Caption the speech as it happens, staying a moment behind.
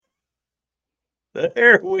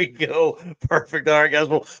There we go. Perfect. All right, guys.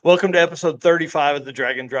 Well, welcome to episode 35 of the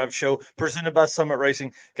Dragon Drive Show, presented by Summit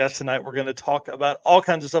Racing. Guys, tonight we're going to talk about all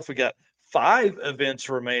kinds of stuff. We got 5 events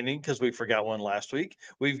remaining because we forgot one last week.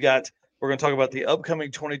 We're going to talk about the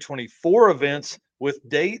upcoming 2024 events with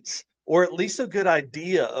dates, or at least a good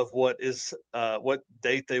idea of what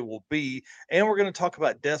date they will be. And we're going to talk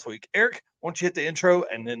about Death Week. Eric, why don't you hit the intro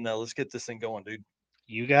and then let's get this thing going, dude.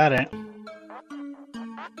 You got it.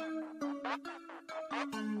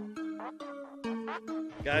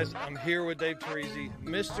 Guys, I'm here with Dave Teresi,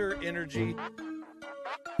 Mr. Energy.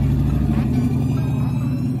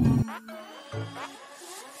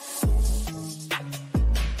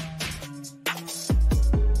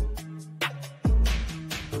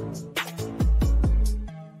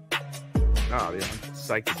 Oh, yeah, I'm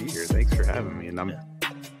psyched to be here. Thanks for having me. And I'm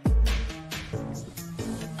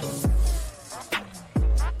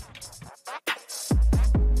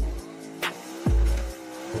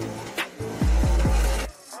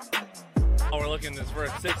Oh, we're looking this for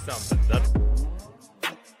a 6 something. That's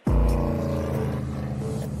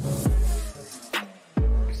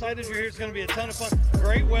excited you're here. It's going to be a ton of fun.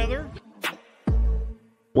 Great weather.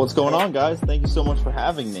 What's going on, guys? Thank you so much for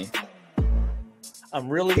having me. I'm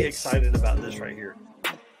really excited about this right here.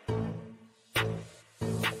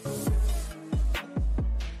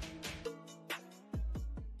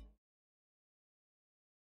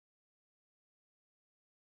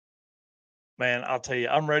 Man, I'll tell you,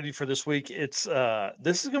 I'm ready for this week. This is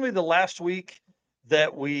going to be the last week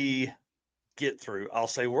that we get through. I'll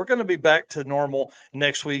say we're going to be back to normal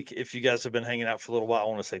next week. If you guys have been hanging out for a little while, I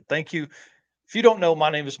want to say thank you. If you don't know,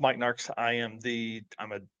 my name is Mike Narks.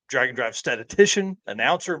 I'm a Dragon Drive statistician,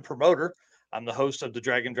 announcer, and promoter. I'm the host of the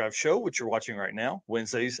Dragon Drive Show, which you're watching right now,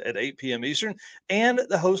 Wednesdays at 8 p.m. Eastern, and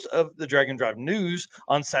the host of the Dragon Drive News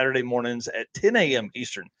on Saturday mornings at 10 a.m.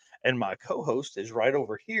 Eastern. And my co-host is right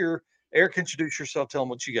over here. Eric, introduce yourself. Tell them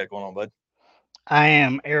what you got going on, bud. I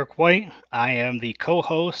am Eric White. I am the co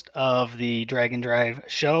host of the Dragon Drive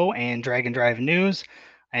show and Dragon Drive News.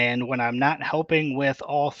 And when I'm not helping with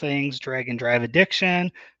all things Dragon Drive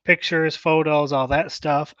addiction, pictures, photos, all that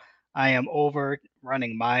stuff, I am over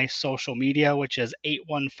running my social media, which is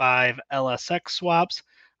 815 LSX Swaps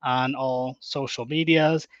on all social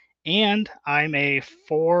medias. And I'm a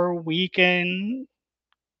 4 weekend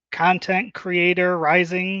content creator,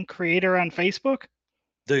 rising creator on Facebook.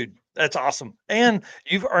 Dude, that's awesome. And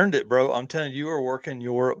you've earned it, bro. I'm telling you, you are working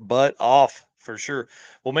your butt off for sure.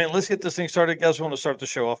 Well, man, let's get this thing started. Guys, we want to start the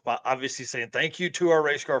show off by obviously saying thank you to our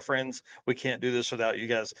race car friends. We can't do this without you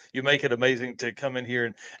guys. You make it amazing to come in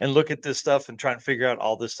here and look at this stuff and try and figure out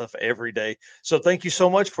all this stuff every day. So thank you so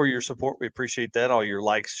much for your support. We appreciate that. All your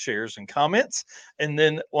likes, shares, and comments. And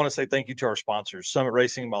then want to say thank you to our sponsors, Summit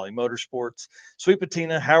Racing, Molly Motorsports, Sweet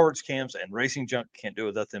Patina, Howard's Cams, and Racing Junk. Can't do it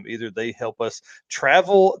without them either. They help us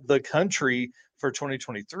travel the country for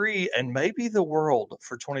 2023 and maybe the world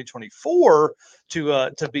for 2024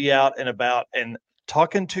 to be out and about and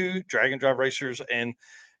talking to Dragon Drive racers and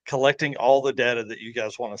collecting all the data that you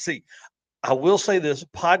guys want to see. I will say this,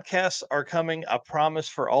 podcasts are coming. I promise,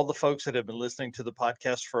 for all the folks that have been listening to the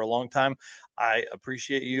podcast for a long time. I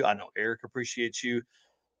appreciate you. I know Eric appreciates you.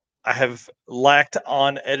 I have lacked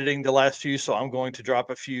on editing the last few, so I'm going to drop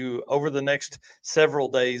a few over the next several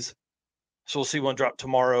days. So we'll see one drop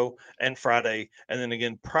tomorrow and Friday, and then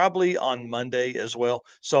again probably on Monday as well.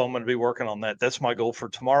 So I'm going to be working on that. That's my goal for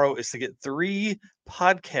tomorrow, is to get 3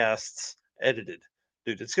 podcasts edited.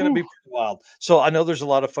 Dude, it's going to be Whew. pretty wild. So I know there's a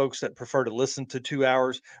lot of folks that prefer to listen to 2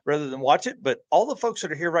 hours rather than watch it, but all the folks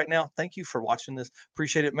that are here right now, thank you for watching this.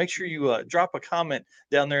 Appreciate it. Make sure you drop a comment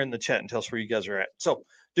down there in the chat and tell us where you guys are at. So,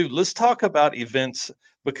 dude, let's talk about events,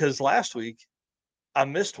 because last week I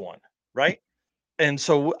missed one, right? And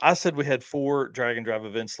so I said we had 4 Dragon Drive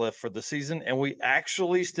events left for the season, and we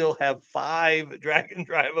actually still have 5 Dragon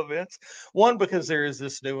Drive events. One, because there is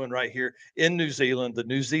this new one right here in New Zealand, the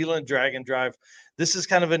New Zealand Dragon Drive. This is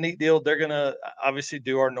kind of a neat deal. They're going to obviously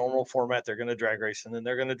do our normal format. They're going to drag race, and then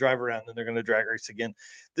they're going to drive around, and they're going to drag race again.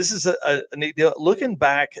 This is a neat deal. Looking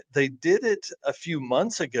back, they did it a few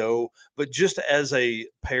months ago, but just as a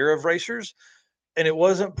pair of racers, and it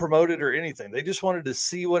wasn't promoted or anything. They just wanted to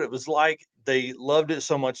see what it was like. They loved it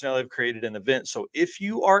so much. Now they've created an event. So if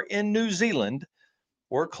you are in New Zealand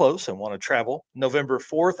or close and want to travel, November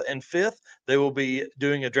 4th and 5th, they will be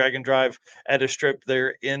doing a Dragon Drive at a strip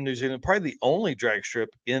there in New Zealand, probably the only drag strip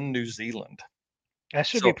in New Zealand. That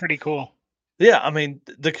should be So pretty cool. yeah, I mean,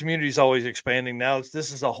 the community is always expanding now.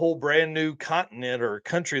 This is a whole brand new continent or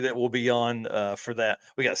country that will be on for that.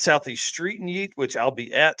 We got Southeast Street and Yeet, which I'll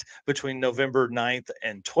be at between November 9th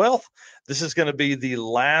and 12th. This is going to be the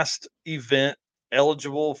last event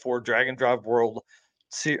eligible for Drag and Drive World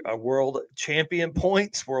Champion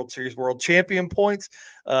points, World Series World Champion points.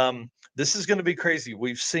 This is going to be crazy.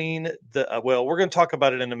 We've seen well, we're going to talk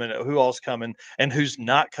about it in a minute, who all's coming and who's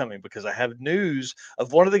not coming, because I have news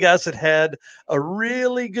of one of the guys that had a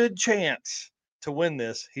really good chance to win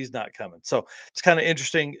this. He's not coming. So it's kind of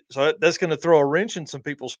interesting. So that's going to throw a wrench in some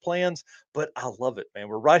people's plans, but I love it, man.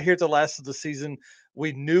 We're right here at the last of the season.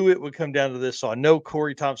 We knew it would come down to this. So I know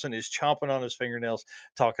Corey Thompson is chomping on his fingernails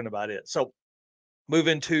talking about it. So move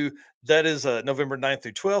into that is November 9th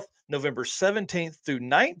through 12th, November 17th through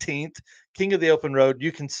 19th, King of the Open Road.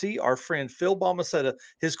 You can see our friend Phil Balmacetta.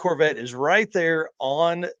 His Corvette is right there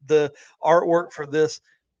on the artwork for this.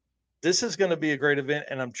 This is going to be a great event,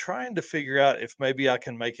 and I'm trying to figure out if maybe I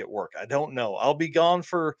can make it work. I don't know. I'll be gone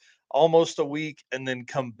for almost a week and then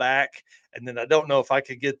come back, and then I don't know if I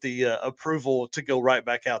could get the approval to go right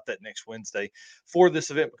back out that next Wednesday for this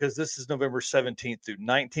event, because this is November 17th through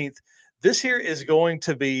 19th. This here is going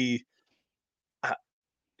to be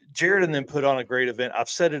Jared and then put on a great event. I've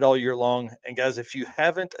said it all year long. And guys, if you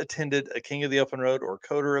haven't attended a King of the Open Road or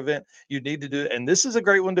Coder event, you need to do it. And this is a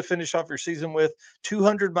great one to finish off your season with.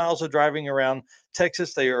 200 miles of driving around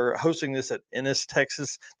Texas. They are hosting this at Ennis,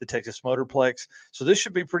 Texas, the Texas Motorplex. So this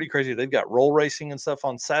should be pretty crazy. They've got roll racing and stuff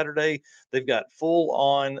on Saturday. They've got full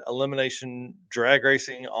on elimination drag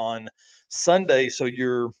racing on Sunday. So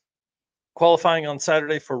you're qualifying on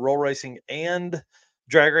Saturday for roll racing and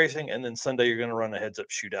drag racing, and then Sunday you're going to run a heads up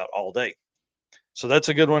shootout all day. So that's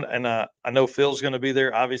a good one. And I know Phil's going to be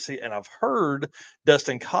there, obviously, and I've heard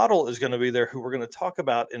Dustin Cottle is going to be there, who we're going to talk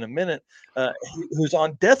about in a minute, who's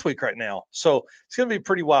on Death Week right now. So it's going to be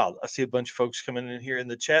pretty wild. I see a bunch of folks coming in here in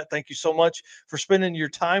the chat. Thank you so much for spending your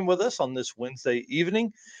time with us on this Wednesday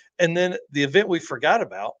evening. And then the event we forgot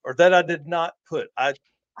about, or that I did not put, I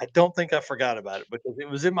don't think I forgot about it, because it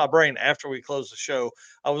was in my brain after we closed the show.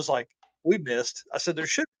 I was like, we missed. I said there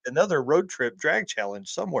should be another road trip drag challenge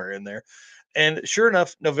somewhere in there. And sure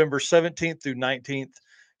enough, November 17th through 19th,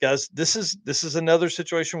 guys, this is another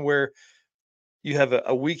situation where you have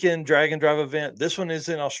a weekend drag and drive event. This one is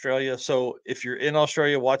in Australia. So if you're in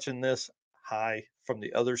Australia watching this, hi from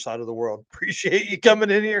the other side of the world. Appreciate you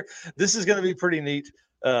coming in here. This is going to be pretty neat.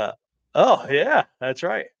 Oh yeah, that's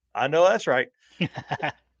right. I know that's right.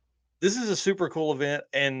 This is a super cool event.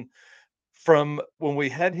 And from when we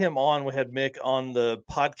had him on, we had Mick on the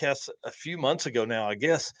podcast a few months ago now, I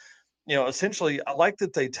guess. Essentially, I like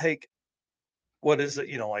that they take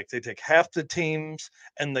like they take half the teams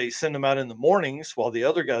and they send them out in the mornings while the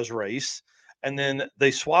other guys race. And then they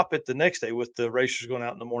swap it the next day with the racers going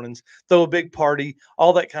out in the mornings, throw a big party,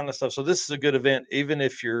 all that kind of stuff. So this is a good event. Even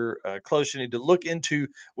if you're close, you need to look into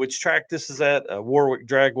which track this is at, Warwick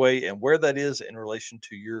Dragway, and where that is in relation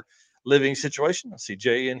to your living situation. I see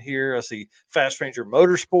Jay in here. I see Fast Ranger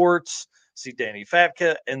Motorsports. I see Danny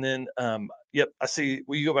Fatka, and then yep, I see.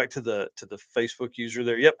 Will you go back to the Facebook user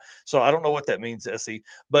there? Yep. So I don't know what that means, Essie,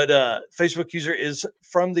 but Facebook user is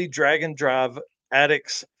from the Drag and Drive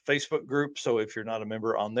Addicts Facebook group. So if you're not a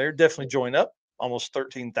member on there, definitely join up. Almost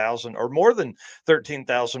 13,000 or more than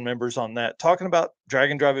 13,000 members on that, talking about drag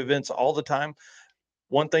and drive events all the time.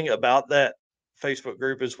 One thing about that Facebook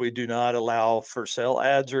group is we do not allow for sale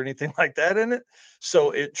ads or anything like that in it. So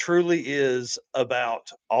it truly is about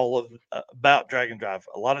about drag and drive.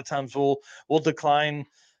 A lot of times we'll decline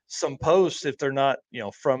some posts if they're not,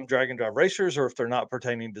 from drag and drive racers, or if they're not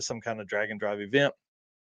pertaining to some kind of drag and drive event,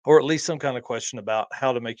 or at least some kind of question about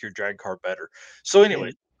how to make your drag car better. So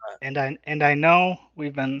anyway, And I know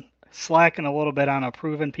we've been slacking a little bit on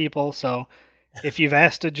approving people. So if you've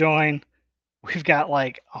asked to join, we've got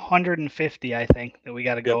like 150, I think, that we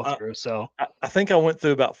got to go through. So I think I went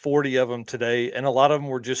through about 40 of them today, and a lot of them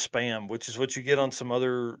were just spam, which is what you get on some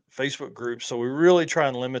other Facebook groups. So we really try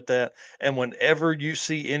and limit that. And whenever you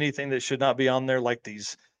see anything that should not be on there, like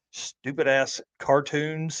these stupid ass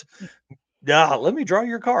cartoons, let me draw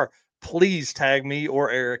your car. Please tag me or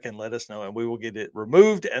Eric and let us know, and we will get it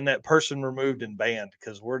removed and that person removed and banned,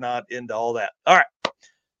 because we're not into all that. All right.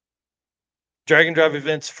 Drag and Drive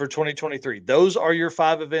events for 2023. Those are your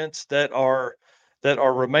 5 events that are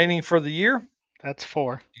remaining for the year. That's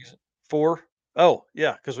 4. 4. Oh,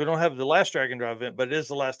 yeah, because we don't have the last Drag and Drive event, but it is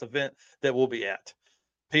the last event that we'll be at.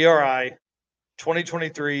 PRI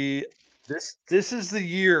 2023. This is the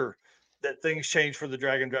year that things change for the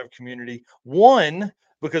Drag and Drive community. 1,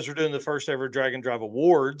 because we're doing the first ever Drag and Drive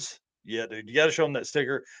Awards. Yeah, dude, you got to show them that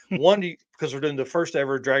sticker. 1, because we're doing the first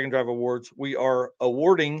ever Drag and Drive Awards. We are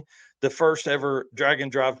awarding the first ever Drag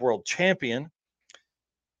and Drive World Champion.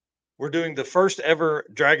 We're doing the first ever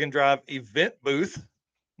Drag and Drive event booth.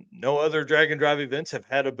 no other Drag and Drive events have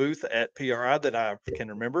had a booth at PRI that I can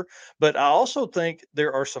remember. But I also think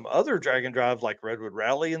there are some other Drag and Drive, like Redwood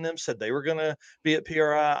Rally, and them said they were going to be at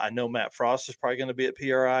PRI. I know Matt Frost is probably going to be at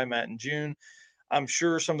PRI, Matt in June. I'm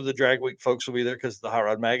sure some of the Drag Week folks will be there because of the Hot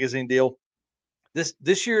Rod Magazine deal.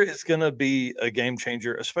 This year is going to be a game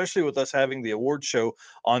changer, especially with us having the award show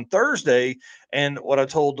on Thursday. And what I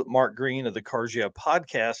told Mark Green of the Cars Yeah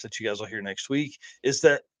podcast that you guys will hear next week is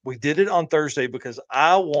that we did it on Thursday because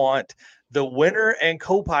I want the winner and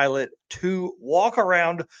co-pilot to walk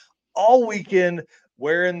around all weekend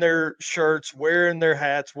wearing their shirts, wearing their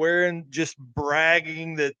hats, wearing just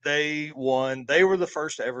bragging that they won. They were the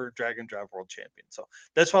first ever Drag and Drive World Champion. So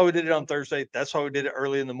that's why we did it on Thursday. That's why we did it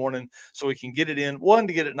early in the morning so we can get it in. One,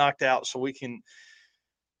 to get it knocked out so we can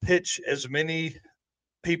pitch as many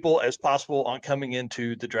people as possible on coming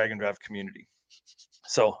into the Drag and Drive community.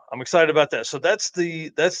 So I'm excited about that. So that's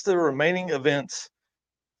the remaining events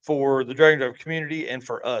for the Drag and Drive community and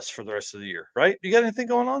for us for the rest of the year, right? You got anything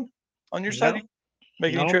going on your side?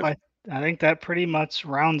 Making any Nope, trips? I think that pretty much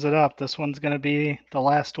rounds it up. This one's going to be the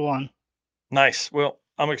last one. Nice. Well,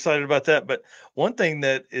 I'm excited about that. But one thing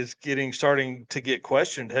that is starting to get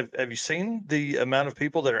questioned, have you seen the amount of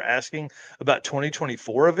people that are asking about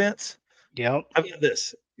 2024 events? Yep. How about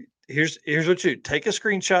this? Here's what you do. Take a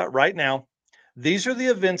screenshot right now. These are the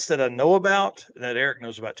events that I know about, that Eric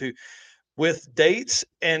knows about too, with dates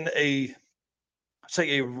and a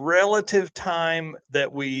relative time that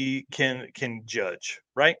we can judge,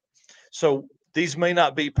 right? So these may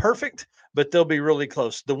not be perfect, but they'll be really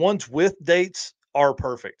close. The ones with dates are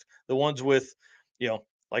perfect. The ones with,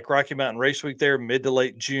 like Rocky Mountain Race Week there, mid to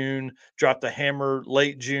late June, Drop the Hammer,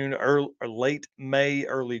 late June, or late May,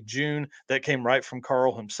 early June. That came right from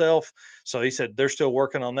Carl himself. So he said they're still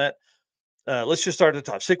working on that. Let's just start at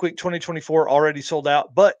the top. Sick Week 2024 already sold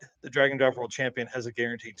out, but the Drag and Drive World Champion has a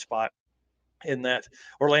guaranteed spot in that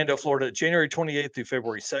Orlando, Florida, January 28th through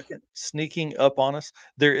February 2nd, sneaking up on us.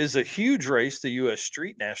 There is a huge race, the U.S.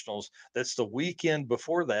 Street Nationals. That's the weekend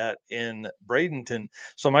before that in Bradenton.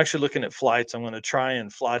 So I'm actually looking at flights. I'm going to try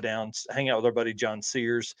and fly down, hang out with our buddy John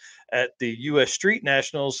Sears at the U.S. Street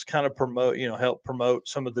Nationals, kind of help promote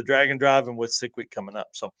some of the Drag and Drive and with Sick Week coming up.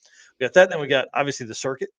 So we got that. Then we got obviously the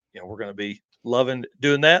circuit. We're going to be loving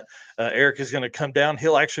doing that. Eric is going to come down.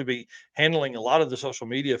 He'll actually be handling a lot of the social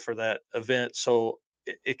media for that event. So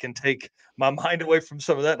it can take my mind away from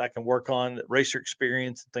some of that and I can work on racer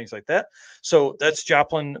experience and things like that. So that's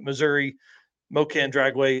Joplin, Missouri, Mocan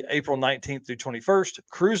Dragway, April 19th through 21st.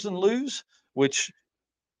 Cruise and Lose, which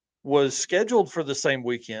was scheduled for the same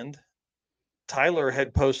weekend. Tyler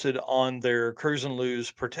had posted on their Cruise and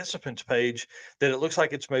Lose participants page that it looks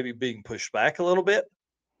like it's maybe being pushed back a little bit.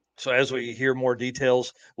 So as we hear more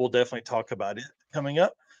details, we'll definitely talk about it coming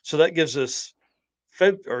up. So that gives us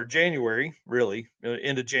January, really,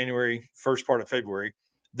 end of January, first part of February.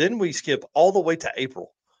 Then we skip all the way to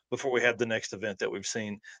April before we have the next event that we've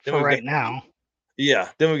seen. Then For right now. Yeah.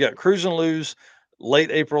 Then we've got Cruise and Lose,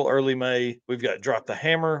 late April, early May. We've got Drop the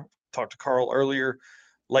Hammer. Talked to Carl earlier.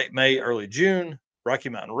 Late May, early June. Rocky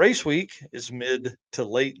Mountain Race Week is mid to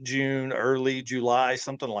late June, early July,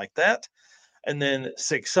 something like that. And then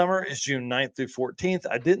Sick Summer is June 9th through 14th.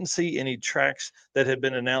 I didn't see any tracks that had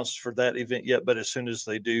been announced for that event yet, but as soon as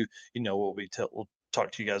they do, we'll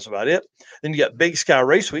talk to you guys about it. Then you got Big Sky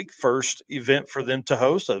Race Week, first event for them to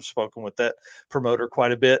host. I've spoken with that promoter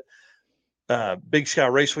quite a bit. Big Sky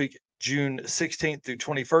Race Week, June 16th through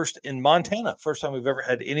 21st in Montana. First time we've ever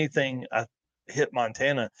had anything hit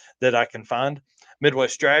Montana that I can find.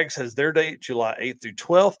 Midwest Drags has their date, July 8th through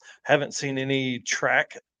 12th. Haven't seen any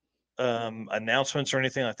track announcements or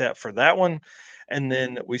anything like that for that one. And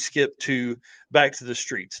then we skip back to the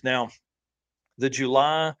streets. Now, the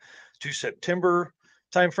July to September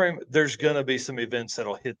timeframe, there's going to be some events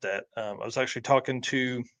that'll hit that. I was actually talking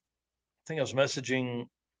to, I think I was messaging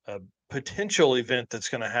a potential event that's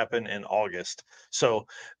going to happen in August. So,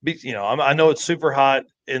 I know it's super hot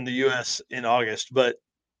in the U.S. in August, but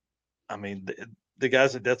I mean, the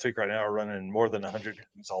guys at Death Week right now are running more than 100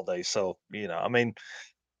 degrees all day. So,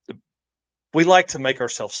 we like to make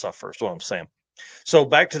ourselves suffer, is what I'm saying. So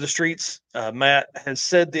back to the streets. Matt has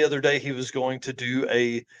said the other day he was going to do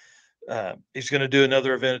he's going to do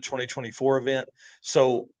another event, a 2024 event.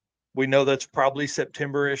 So we know that's probably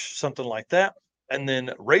September-ish, something like that. And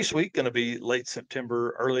then Race Week going to be late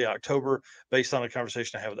September, early October, based on a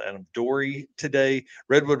conversation I had with Adam Dory today.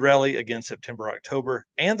 Redwood Rally again, September, October,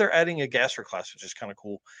 and they're adding a gasser class, which is kind of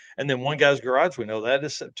cool. And then One Guy's Garage, we know that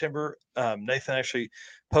is September. Nathan actually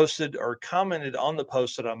posted or commented on the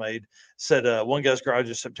post that I made, said One Guy's Garage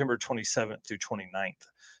is September 27th through 29th.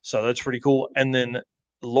 So that's pretty cool. And then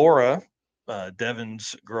Laura,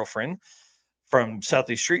 Devin's girlfriend from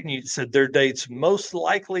Southeast Street, and you said their dates most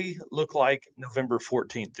likely look like November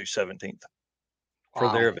 14th through 17th for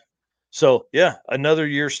Wow. their event. So yeah, another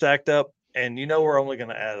year stacked up. And we're only going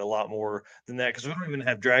to add a lot more than that because we don't even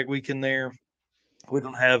have drag week in there. We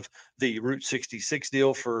don't have the Route 66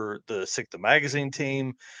 deal for the SICTA magazine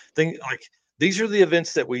team. These are the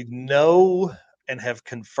events that we know and have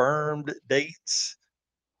confirmed dates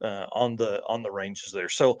on the ranges there.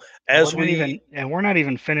 So as we We're not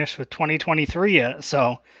even finished with 2023 yet.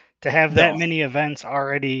 So to have that no, many events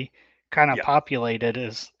already kind of yeah. populated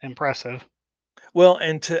is impressive. Well,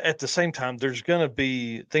 and at the same time, there's going to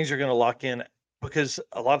be things are going to lock in because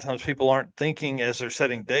a lot of times people aren't thinking as they're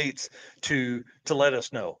setting dates to let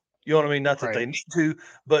us know. You know what I mean? Not that they Right. need to,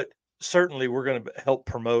 but certainly we're going to help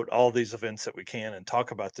promote all these events that we can and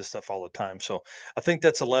talk about this stuff all the time. So I think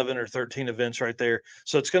that's 11 or 13 events right there.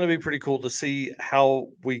 So it's going to be pretty cool to see how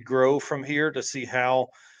we grow from here, to see how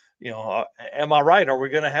am I right? Are we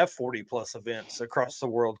going to have 40 plus events across the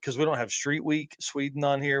world? Because we don't have Street Week Sweden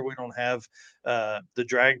on here. We don't have the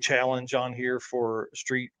drag challenge on here for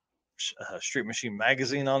Street Machine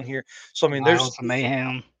magazine on here. So I mean, there's Miles of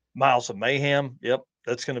Mayhem. Miles of Mayhem. Yep,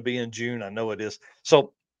 that's going to be in June. I know it is.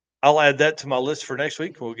 So I'll add that to my list for next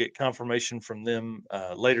week. We'll get confirmation from them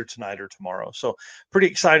later tonight or tomorrow. So pretty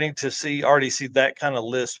exciting to already see that kind of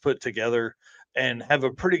list put together and have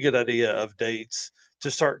a pretty good idea of dates to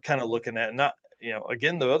start kind of looking at. Not,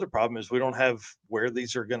 again, the other problem is we don't have where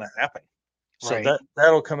these are going to happen. So Right.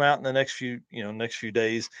 that'll come out in the next few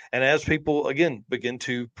days. And as people again begin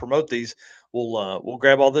to promote these, we'll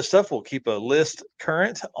grab all this stuff. We'll keep a list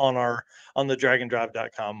current on the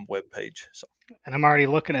dragondrive.com webpage. So And I'm already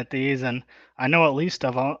looking at these, and I know at least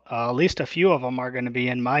a few of them are going to be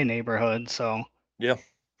in my neighborhood. So yeah,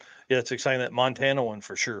 it's exciting, that Montana one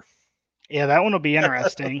for sure. yeah, that one will be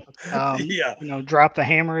interesting. Yeah. Drop the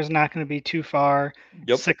Hammer is not going to be too far.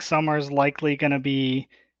 Yep. Six Summer's likely going to be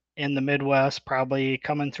in the Midwest, probably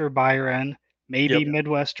coming through Byron. Maybe Yep.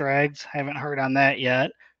 Midwest Drags. Haven't heard on that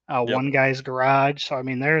yet. Yep. One Guy's Garage. So I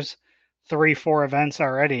mean, there's 3-4 events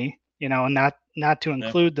already. And not to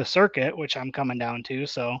include the circuit, which I'm coming down to.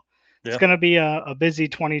 So it's going to be a busy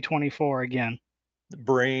 2024 again.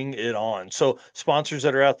 Bring it on. So sponsors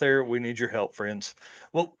that are out there, we need your help, friends.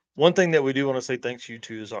 Well, one thing that we do want to say thanks you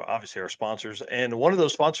to is obviously our sponsors. And one of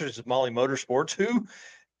those sponsors is Molly Motorsports, who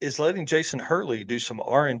is letting Jason Hurley do some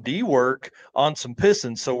R&D work on some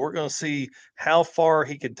pistons. So we're going to see how far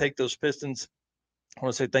he can take those pistons. I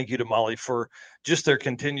want to say thank you to Molly for just their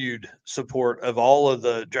continued support of all of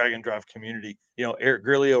the Drag and Drive community. Eric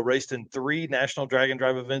Grillo raced in 3 national Drag and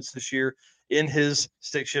Drive events this year in his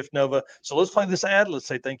stick shift Nova. So let's play this ad. Let's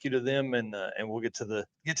say thank you to them, and we'll get to the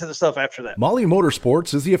stuff after that. Molly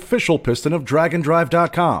Motorsports is the official piston of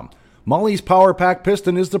dragondrive.com. Molly's Power Pack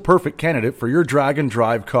piston is the perfect candidate for your drag and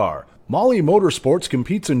drive car. Molly Motorsports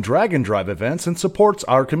competes in drag and drive events and supports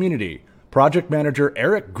our community. Project manager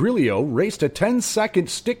Eric Grillo raced a 10-second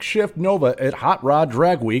stick shift Nova at Hot Rod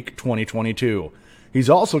Drag Week 2022. He's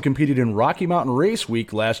also competed in Rocky Mountain Race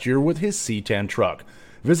Week last year with his C10 truck.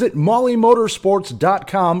 Visit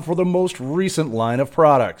mollymotorsports.com for the most recent line of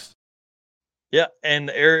products. Yeah, and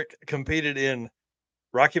Eric competed in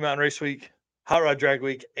Rocky Mountain Race Week, Hot Rod Drag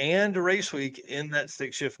Week, and Race Week in that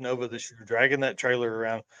stick shift Nova this year, dragging that trailer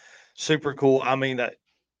around. Super cool. I mean,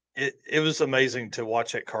 it was amazing to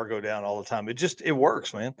watch that car go down all the time. It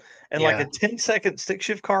works, man. And like a 10-second stick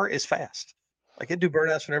shift car is fast. Like it do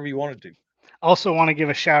burnouts whenever you want it to. Also want to give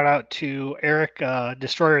a shout out to Eric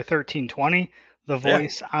Destroyer 1320, the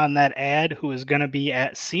voice on that ad, who is going to be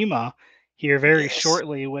at SEMA here very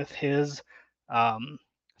shortly with his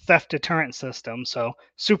theft deterrent system. So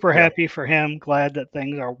super happy for him. Glad that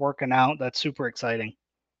things are working out. That's super exciting.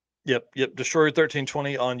 Yep. Destroyer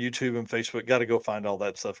 1320 on YouTube and Facebook. Got to go find all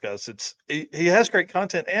that stuff, guys. He has great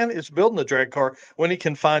content and it's building a drag car when he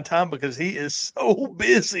can find time because he is so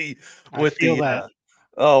busy with that.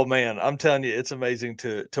 Oh man, I'm telling you, it's amazing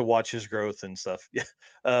to watch his growth and stuff.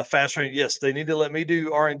 Yeah. Fast Train. Yes, they need to let me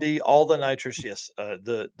do R&D. All the nitrous. Yes.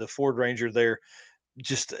 The Ford Ranger there,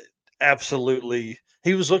 just absolutely.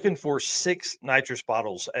 He was looking for 6 nitrous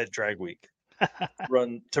bottles at Drag Week.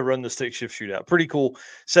 run the stick shift shootout. Pretty cool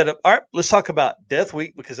setup. All right, let's talk about Death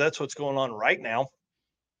Week because that's what's going on right now.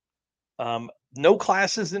 No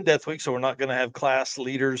classes in Death Week, so we're not going to have class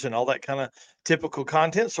leaders and all that kind of typical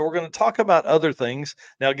content. So we're going to talk about other things.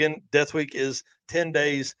 Now, again, Death Week is 10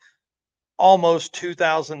 days, almost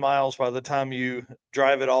 2,000 miles by the time you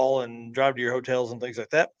drive it all and drive to your hotels and things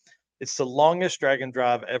like that. It's the longest drag and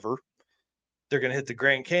drive ever. They're going to hit the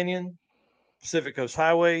Grand Canyon, Pacific Coast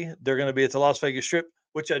Highway. They're going to be at the Las Vegas Strip.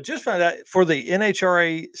 which I just found out for the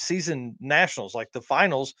NHRA season nationals, like the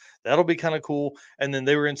finals, that'll be kind of cool. And then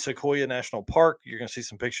they were in Sequoia National Park. You're going to see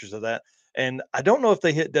some pictures of that. And I don't know if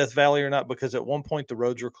they hit Death Valley or not, because at one point the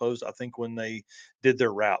roads were closed, I think, when they did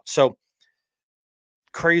their route. So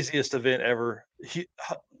craziest event ever.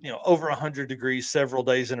 Over 100 degrees several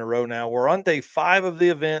days in a row now. We're on day 5 of the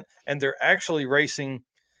event, and they're actually racing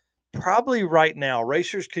probably right now.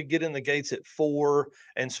 Racers could get in the gates at 4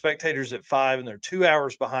 and spectators at 5, and they're 2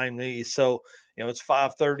 hours behind me. So, it's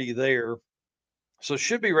 5:30 there. So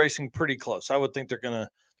should be racing pretty close. I would think they're gonna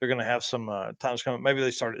have some times coming. Maybe they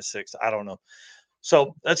start at 6. I don't know.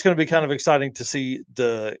 So that's going to be kind of exciting to see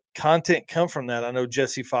the content come from that. I know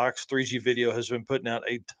Jesse Fox, 3G Video, has been putting out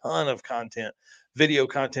a ton of content, video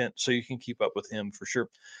content, so you can keep up with him for sure.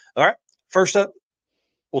 All right. First up,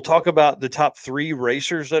 we'll talk about the top 3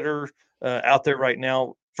 racers that are out there right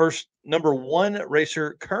now. First, number 1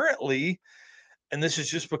 racer currently, and this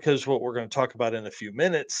is just because what we're going to talk about in a few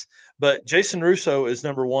minutes, but Jason Russo is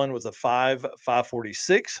number 1 with a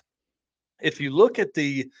 5:46. If you look at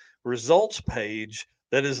the results page,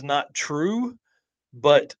 that is not true,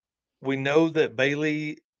 but we know that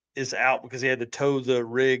Bailey is out because he had to tow the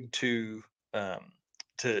rig to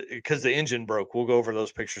because the engine broke. We'll go over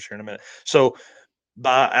those pictures here in a minute. So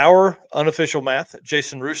by our unofficial math,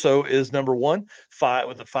 Jason Russo is number 1, 5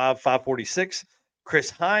 with a 5:46.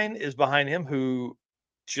 Chris Hine is behind him, who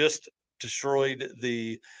just destroyed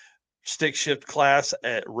the stick shift class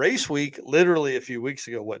at Race Week literally a few weeks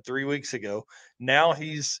ago. 3 weeks ago? Now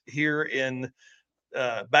he's here in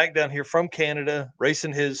back down here from Canada,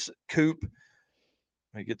 racing his coupe.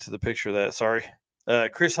 Let me get to the picture of that. Sorry.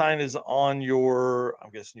 Chris Hine is on your, I'm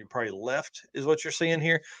guessing you're probably left is what you're seeing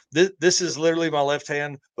here. This is literally my left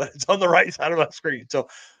hand, but it's on the right side of my screen. So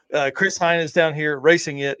Chris Hine is down here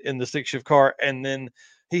racing it in the stick shift car. And then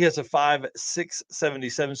he has a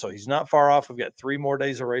 5:677, so he's not far off. We've got 3 more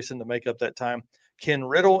days of racing to make up that time. Ken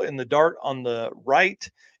Riddle in the dart on the right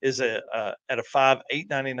is at a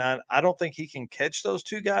 5:899. I don't think he can catch those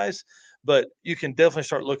 2 guys, but you can definitely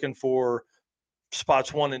start looking for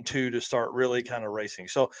spots 1 and 2 to start really kind of racing.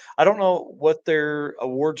 So I don't know what their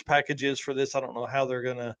awards package is for this. I don't know how they're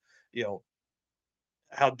gonna,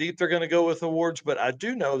 how deep they're going to go with awards, but I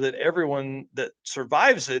do know that everyone that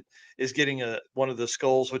survives it is getting one of the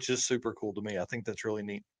skulls, which is super cool to me. I think that's really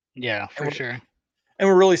neat. Yeah, for sure. And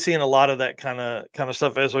we're really seeing a lot of that kind of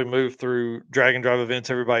stuff as we move through drag and drive events.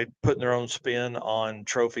 Everybody putting their own spin on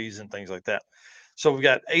trophies and things like that. So we've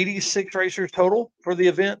got 86 racers total for the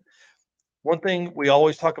event. One thing we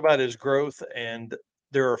always talk about is growth, and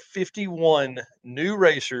there are 51 new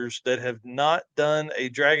racers that have not done a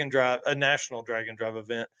national drag and drive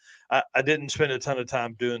event. I didn't spend a ton of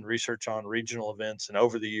time doing research on regional events and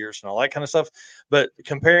over the years and all that kind of stuff, but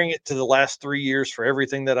comparing it to the last 3 years for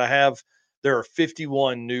everything that I have, there are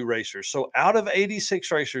 51 new racers. So out of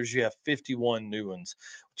 86 racers, you have 51 new ones,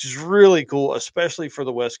 which is really cool, especially for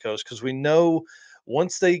the West Coast, because we know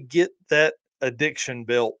once they get that addiction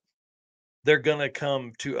built, they're going to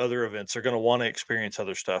come to other events. They're going to want to experience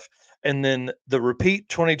other stuff. And then the repeat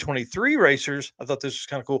 2023 racers, I thought this was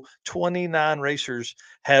kind of cool. 29 racers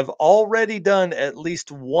have already done at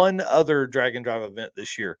least one other drag and drive event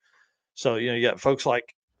this year. So, you got folks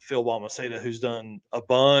like Phil Balmaceda, who's done a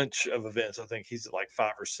bunch of events. I think he's at like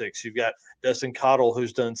 5 or 6. You've got Dustin Cottle,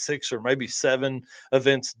 who's done 6 or maybe 7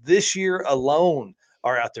 events this year alone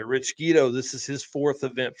are out there. Rich Guido, this is his 4th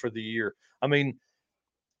event for the year. I mean,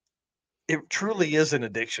 it truly is an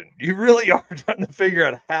addiction. You really are trying to figure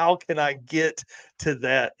out, how can I get to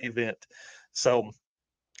that event? So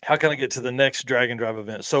how can I get to the next drag and drive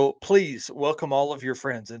event? So please welcome all of your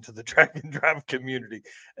friends into the drag and drive community,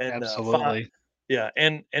 and absolutely.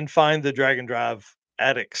 And find the Drag and Drive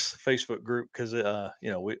Addicts Facebook group, because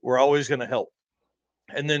we're always going to help.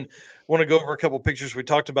 And then want to go over a couple pictures. We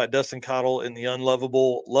talked about Dustin Cottle in the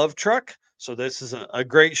unlovable love truck. So this is a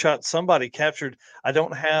great shot somebody captured. I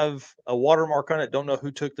don't have a watermark on it. Don't know who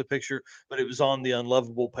took the picture, but it was on the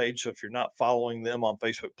Unlovable page. So if you're not following them on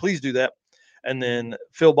Facebook, please do that. And then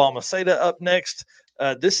Phil Balmaceda up next.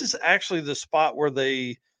 This is actually the spot where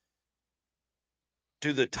they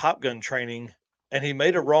do the Top Gun training, and he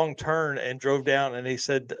made a wrong turn and drove down. And he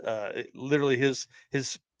said, literally his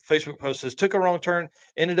Facebook post says, took a wrong turn,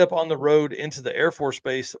 ended up on the road into the Air Force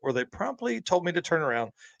Base, where they promptly told me to turn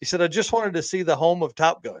around. He said, I just wanted to see the home of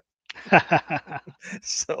Top Gun.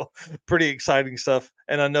 So pretty exciting stuff.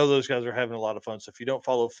 And I know those guys are having a lot of fun. So if you don't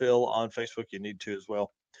follow Phil on Facebook, you need to as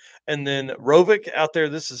well. And then Rovic out there,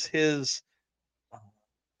 this is his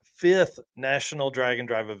 5th National Drag and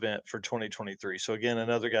Drive event for 2023. So again,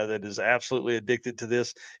 another guy that is absolutely addicted to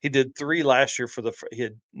this. He did 3 last year he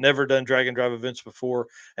had never done drag and drive events before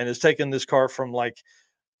and has taken this car from like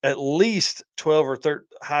at least 12 or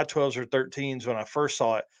high 12s or 13s when I first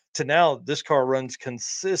saw it to now this car runs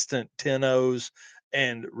consistent 10-0s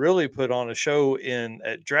and really put on a show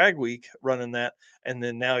at Drag Week running that. And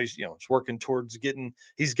then now he's working towards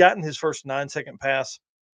he's gotten his first 9-second pass.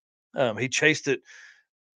 He chased it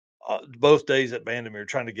both days at Bandimere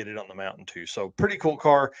trying to get it on the mountain too. So pretty cool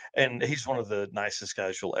car. And he's one of the nicest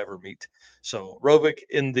guys you'll ever meet. So Rovic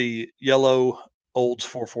in the yellow Olds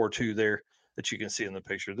 442 there that you can see in the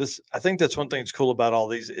picture. I think that's one thing that's cool about all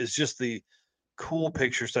these is just the cool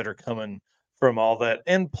pictures that are coming from all that.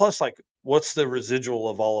 And plus, like, what's the residual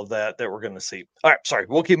of all of that we're going to see? All right, sorry.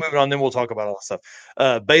 We'll keep moving on. Then we'll talk about all that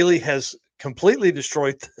stuff. Bailey has completely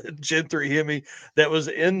destroyed the Gen 3 Hemi that was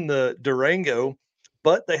in the Durango,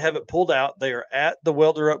 but they have it pulled out. They are at the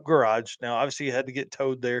Welder Up garage. Now, obviously, he had to get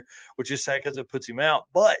towed there, which is sad because it puts him out.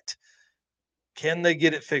 But can they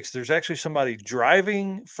get it fixed? There's actually somebody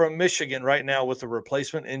driving from Michigan right now with a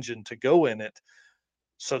replacement engine to go in it.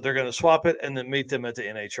 So they're going to swap it and then meet them at the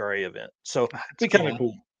NHRA event. So That's be kind of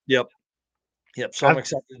cool. Yep. So I'm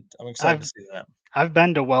excited. I'm excited to see that. I've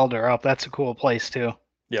been to Welder Up. That's a cool place too.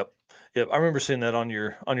 Yep. I remember seeing that on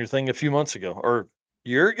your thing a few months ago or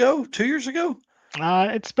year ago, 2 years ago.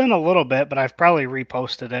 It's been a little bit, but I've probably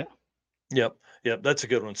reposted it. Yep. That's a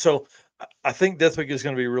good one. So I think Death Week is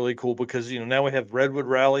going to be really cool because now we have Redwood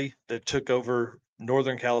Rally that took over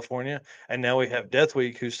Northern California, and now we have Death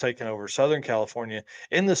Week who's taken over Southern California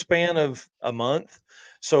in the span of a month.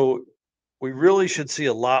 So we really should see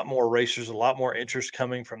a lot more racers, a lot more interest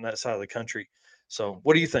coming from that side of the country. So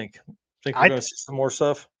what do you think? Think we're going to see some more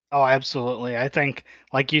stuff? Oh, absolutely. I think,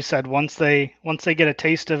 like you said, once they get a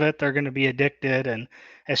taste of it, they're going to be addicted, and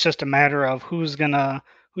it's just a matter of who's gonna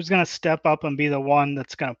step up and be the one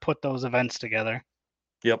that's going to put those events together.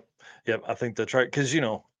 Yep. I think that's right because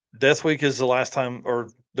Death Week is the last time, or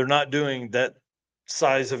they're not doing that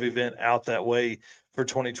size of event out that way for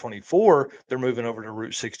 2024. They're moving over to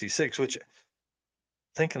Route 66, which,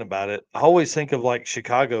 thinking about it, I always think of like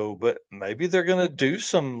Chicago, but maybe they're going to do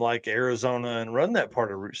some like Arizona and run that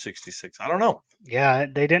part of Route 66. I don't know. Yeah,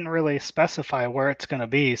 they didn't really specify where it's going to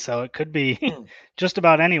be, so it could be just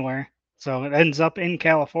about anywhere. So it ends up in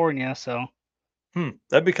California. So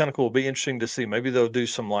that'd be kind of cool. Be interesting to see. Maybe they'll do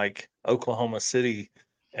some like Oklahoma City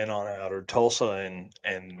and on out, or Tulsa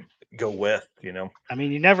and go west. I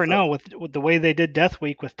mean, you never know with the way they did Death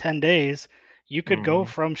Week with 10 days. You could go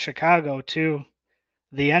from Chicago to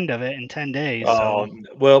the end of it in 10 days. Oh,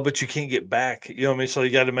 well, but you can't get back. You know what I mean? So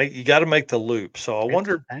you got to make the loop. So I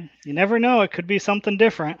wonder. You never know. It could be something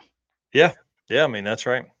different. Yeah. I mean, that's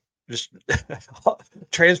right. Just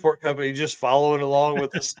transport company just following along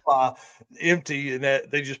with the spa empty, and that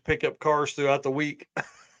they just pick up cars throughout the week.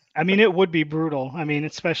 I mean, it would be brutal. I mean,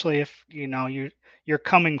 especially if you're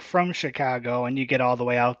coming from Chicago and you get all the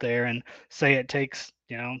way out there, and say it takes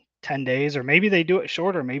 10 days, or maybe they do it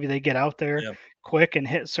shorter. Maybe they get out there quick and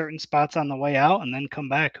hit certain spots on the way out and then come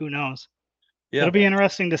back. Who knows? Yeah, it'll be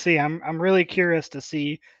interesting to see. I'm really curious to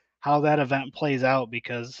see how that event plays out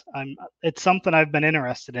because it's something I've been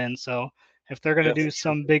interested in. So if they're going to do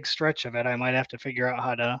some big stretch of it, I might have to figure out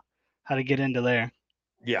how to get into there.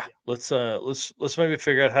 Yeah, let's maybe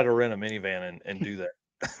figure out how to rent a minivan and do that.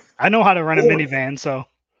 I know how to rent a minivan, so.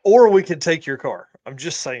 Or we could take your car. I'm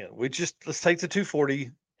just saying, let's take the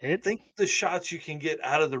 240. Think the shots you can get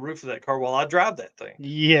out of the roof of that car while I drive that thing.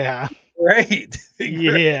 Yeah. Great.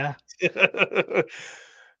 Yeah.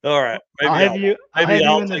 All right. Maybe I'll have you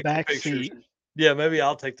in the back seat. Yeah, maybe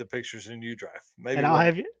I'll take the pictures and you drive. Maybe. And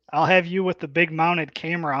I'll have you with the big mounted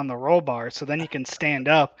camera on the roll bar, so then you can stand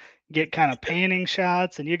up, get kind of panning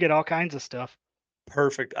shots, and you get all kinds of stuff.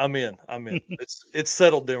 Perfect. I'm in. It's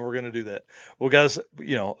settled. Then we're going to do that. Well, guys,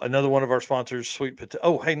 another one of our sponsors, Sweet Potato.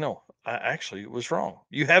 Oh, hey, no, I actually was wrong.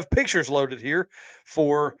 You have pictures loaded here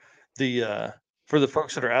for the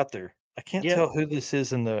folks that are out there. I can't tell who this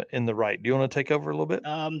is in the right. Do you want to take over a little bit?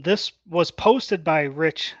 This was posted by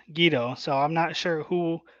Rich Guido, so I'm not sure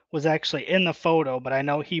who was actually in the photo, but I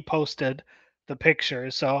know he posted the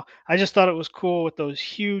pictures. So I just thought it was cool with those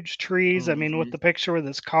huge trees. I mean, with the picture with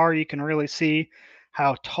this car, you can really see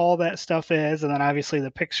how tall that stuff is, and then obviously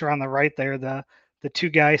the picture on the right there, the two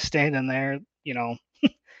guys standing there.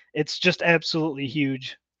 It's just absolutely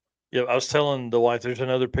huge. Yeah, I was telling the wife there's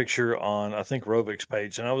another picture on I think Rovic's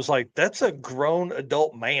page, and I was like, "That's a grown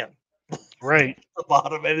adult man." Right. The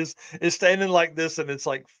bottom, and is standing like this, and it's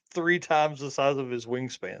like 3 times the size of his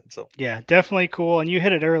wingspan. So Yeah, definitely cool. And you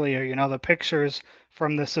hit it earlier, the pictures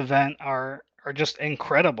from this event are just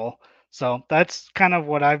incredible. So that's kind of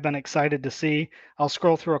what I've been excited to see. I'll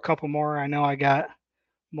scroll through a couple more. I know I got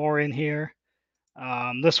more in here.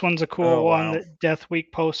 This one's a cool oh one wow. that Death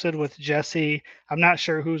Week posted with Jesse. I'm not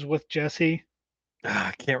sure who's with Jesse.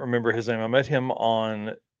 I can't remember his name. I met him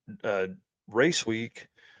on race week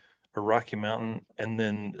or Rocky Mountain, and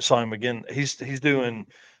then saw him again. He's doing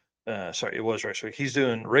sorry, it was race week. He's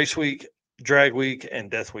doing race week, drag week,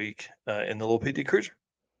 and death week in the little PT Cruiser.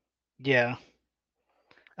 Yeah.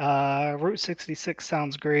 Route 66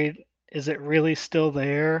 sounds great. Is it really still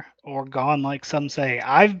there or gone like some say?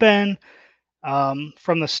 I've been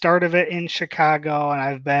from the start of it in Chicago, and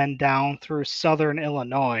I've been down through southern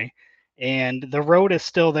Illinois, and the road is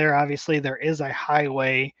still there. Obviously, there is a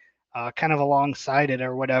highway kind of alongside it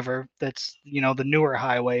or whatever. That's the newer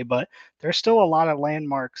highway, but there's still a lot of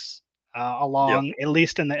landmarks Yep. along, at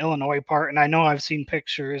least in the Illinois part. And I know I've seen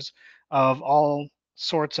pictures of all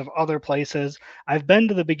sorts of other places. I've been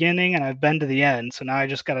to the beginning and I've been to the end, so now I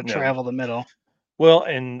just got to Yep. travel the middle. Well,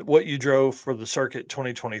 and what you drove for the circuit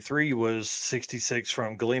 2023 was 66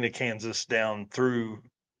 from Galena, Kansas down through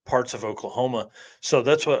parts of Oklahoma. So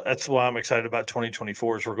that's why I'm excited about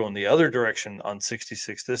 2024 is we're going the other direction on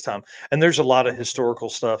 66 this time. And there's a lot of historical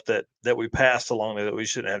stuff that we passed along there that we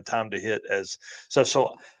shouldn't have time to hit as stuff.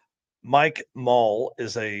 So Mike Mall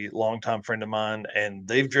is a longtime friend of mine, and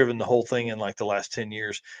they've driven the whole thing in like the last 10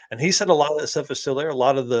 years. And he said a lot of that stuff is still there. A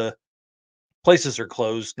lot of the places are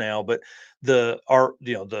closed now, but the art,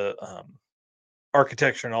 the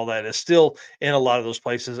architecture and all that is still in a lot of those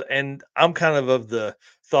places. And I'm kind of the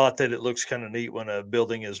thought that it looks kind of neat when a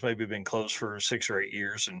building has maybe been closed for 6 or 8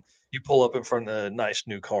 years, and you pull up in front of a nice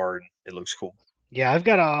new car and it looks cool. Yeah, I've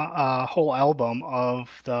got a whole album of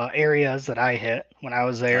the areas that I hit when I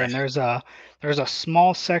was there, and Nice. there's a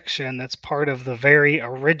small section that's part of the very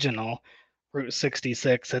original Route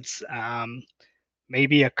 66. It's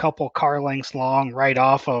maybe a couple car lengths long right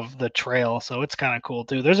off of the trail, so it's kind of cool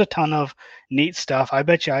too. There's a ton of neat stuff. I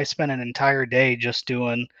bet you I spent an entire day just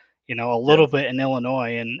doing, a Yeah. little bit in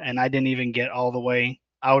Illinois, and I didn't even get all the way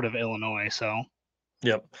out of Illinois. So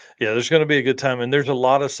Yep. Yeah, there's going to be a good time. And there's a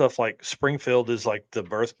lot of stuff like Springfield is like the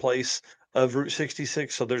birthplace of Route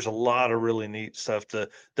 66. So there's a lot of really neat stuff. The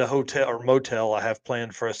hotel or motel I have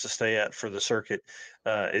planned for us to stay at for the circuit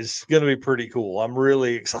is going to be pretty cool. I'm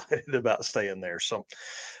really excited about staying there. So,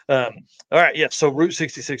 um, all right. Yeah. So Route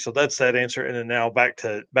 66. So that's that answer. And then now back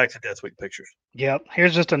to Death Week pictures. yep,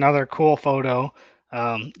 here's just another cool photo.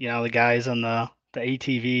 The guys on the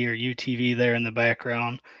ATV or UTV there in the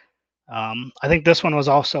background. I think this one was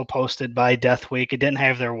also posted by Death Week. It didn't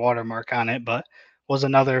have their watermark on it, but was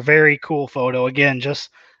another very cool photo. Again, just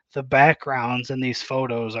the backgrounds in these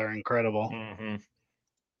photos are incredible. Hmm.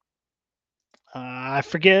 I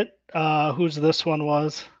forget whose this one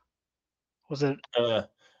was. Was it?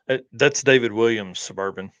 That's David Williams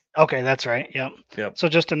Suburban. Okay, that's right. Yep. Yep. So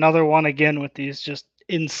just another one again with these just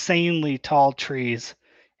insanely tall trees.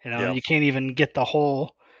 Yeah. You can't even get the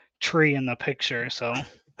whole tree in the picture. So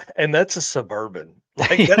And that's a Suburban.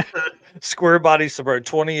 Like that's a square body Suburban,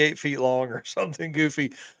 28 feet long or something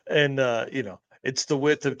goofy. And it's the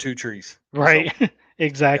width of 2 trees. So right, yeah.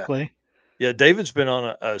 exactly. Yeah, David's been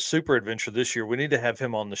on a super adventure this year. We need to have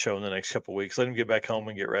him on the show in the next couple of weeks. Let him get back home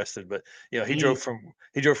and get rested. But he Mm,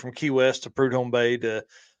 drove from Key West to Prudhomme Bay to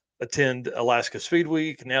attend Alaska Speed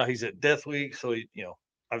Week. Now he's at Death Week. So he,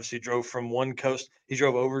 obviously drove from one coast. He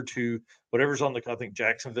drove over to whatever's on I think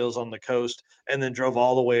Jacksonville's on the coast, and then drove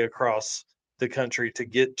all the way across the country to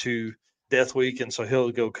get to Death Week. And so he'll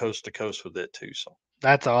go coast to coast with it too. So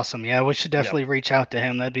that's awesome. Yeah, we should yeah. definitely reach out to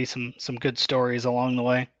him. That'd be some good stories along the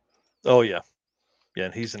way. Oh yeah. Yeah,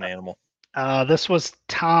 and he's an animal. This was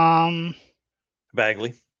Tom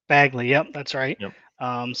Bagley. Bagley. Yep, that's right.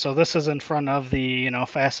 Yep. So this is in front of the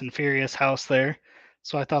Fast and Furious house there.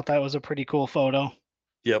 So I thought that was a pretty cool photo.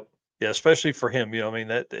 Yep. Yeah, especially for him. I mean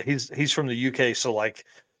that he's from the UK, so like,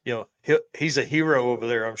 he's a hero over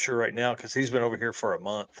there, I'm sure right now, because he's been over here for a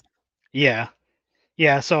month. Yeah.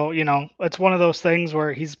 Yeah, so it's one of those things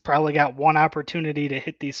where he's probably got one opportunity to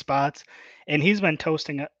hit these spots, and he's been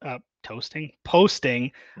posting a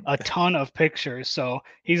ton of pictures. So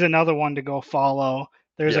he's another one to go follow.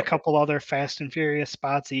 There's a Yep. couple other Fast and Furious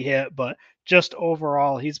spots he hit, but just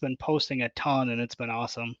overall, he's been posting a ton, and it's been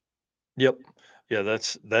awesome. Yep. Yeah,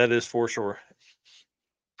 that is for sure.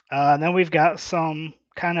 And then we've got some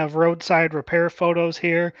kind of roadside repair photos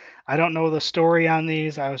here. I don't know the story on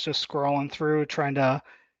these. I was just scrolling through trying to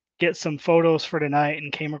get some photos for tonight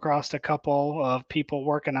and came across a couple of people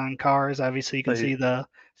working on cars. Obviously, you can see the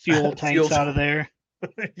fuel tanks out of there.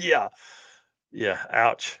 Yeah. Yeah.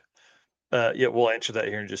 Ouch. Yeah, we'll answer that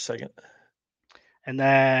here in just a second. And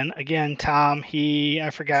then again, Tom, I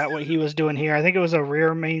forgot what he was doing here. I think it was a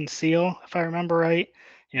rear main seal, if I remember right.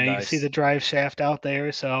 You can see Nice. the drive shaft out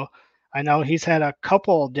there. So I know he's had a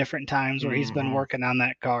couple different times where he's been Mhm. working on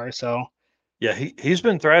that car. So Yeah, he's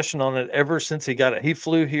been thrashing on it ever since he got it. He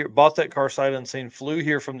flew here, bought that car sight unseen, flew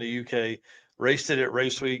here from the UK, raced it at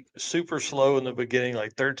race week, super slow in the beginning,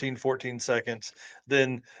 like 13, 14 seconds.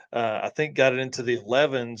 Then I think got it into the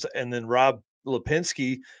 11s, and then Rob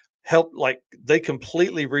Lipinski helped, like they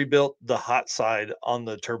completely rebuilt the hot side on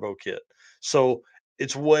the turbo kit. So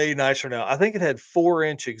it's way nicer now. I think it had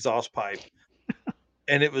 4-inch exhaust pipe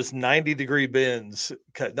and it was 90-degree bends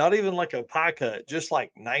cut, not even like a pie cut, just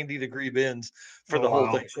like 90-degree bends for oh, the whole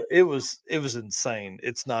wow. thing. So it was insane.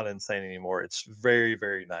 It's not insane anymore. It's very,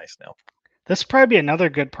 very nice now. This would probably be another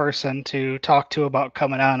good person to talk to about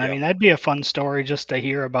coming on. I Yeah. mean, that'd be a fun story just to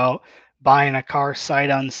hear about buying a car sight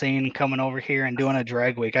unseen, coming over here and doing a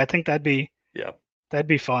drag week. I think that'd be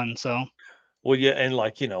fun. So Well, yeah, and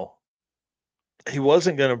he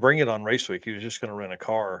wasn't going to bring it on race week. He was just going to rent a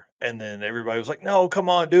car, and then everybody was like, "No, come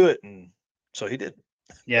on, do it," and so he did.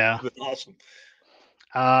 yeah. It was awesome.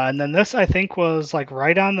 And then this I think was like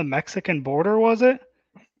right on the Mexican border, was it?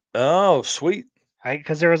 Oh, sweet.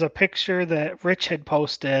 Because there was a picture that Rich had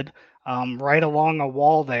posted right along a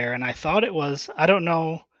wall there, and I thought it was, I don't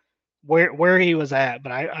know where he was at,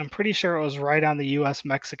 but I'm pretty sure it was right on the U.S.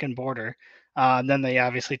 Mexican border. And then they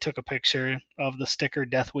obviously took a picture of the sticker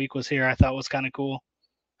 "Death Week was here." I thought was kind of cool.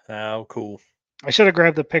 How cool. I should have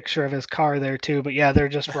grabbed the picture of his car there too, but yeah, they're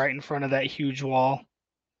just right in front of that huge wall.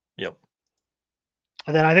 Yep.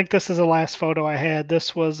 And then I think this is the last photo I had.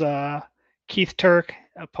 This was Keith Turk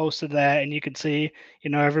posted that, and you can see,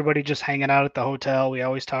 everybody just hanging out at the hotel. We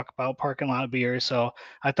always talk about parking lot beers, so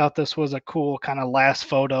I thought this was a cool kind of last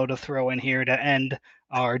photo to throw in here to end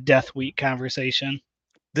our Death Week conversation.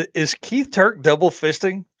 Is Keith Turk double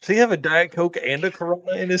fisting? Does he have a Diet Coke and a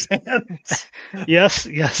Corona in his hands? Yes,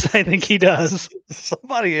 I think he does.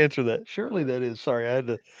 Somebody answer that. Surely that is. Sorry, I had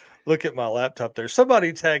to look at my laptop there.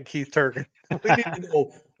 Somebody tag Keith Turk. We need to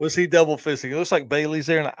know, was he double fisting? It looks like Bailey's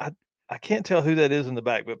there, and I can't tell who that is in the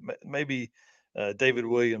back, but maybe David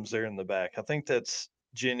Williams there in the back. I think that's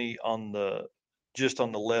Jenny just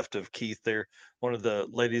on the left of Keith there. One of the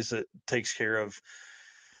ladies that takes care of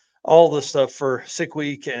all the stuff for Sick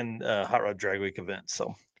Week and Hot Rod Drag Week events.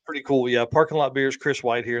 So pretty cool. Yeah, parking lot beers. Chris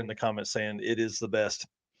White here in the comments saying it is the best.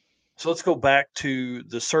 So let's go back to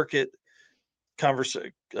the circuit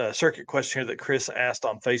circuit question here that Chris asked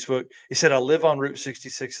on Facebook. He said, "I live on Route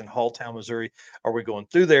 66 in Halltown, Missouri. Are we going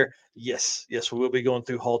through there?" Yes, we will be going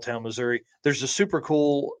through Halltown, Missouri. There's a super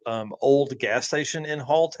cool old gas station in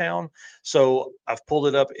Halltown. So I've pulled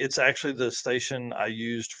it up. It's actually the station I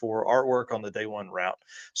used for artwork on the day one route.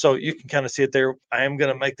 So you can kind of see it there. I am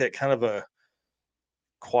going to make that kind of a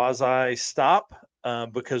quasi stop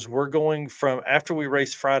because we're going from after we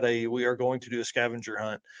race Friday, we are going to do a scavenger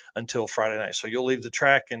hunt until Friday night. So you'll leave the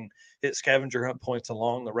track and hit scavenger hunt points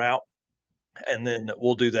along the route, and then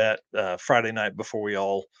we'll do that Friday night before we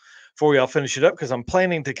all finish it up. Because I'm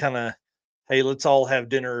planning to kind of, hey, let's all have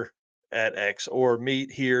dinner at X or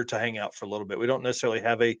meet here to hang out for a little bit. We don't necessarily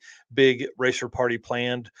have a big racer party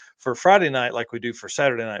planned for Friday night like we do for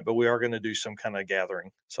Saturday night, but we are going to do some kind of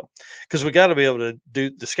gathering. So, because we got to be able to do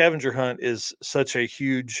the scavenger hunt is such a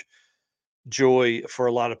huge joy for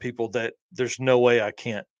a lot of people that there's no way I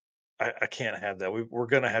can't have that. We're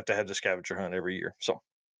going to have the scavenger hunt every year. So,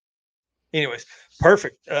 anyways,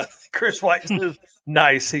 perfect. Chris White says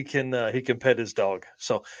nice. He can pet his dog.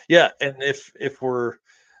 So yeah, and if we're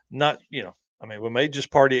not, I mean, we may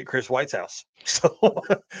just party at Chris White's house. So,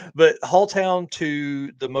 but Halltown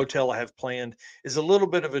to the motel I have planned is a little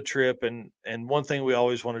bit of a trip, and one thing we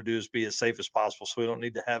always want to do is be as safe as possible, so we don't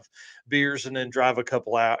need to have beers and then drive a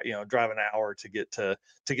couple out, drive an hour to get to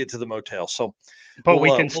the motel. So, but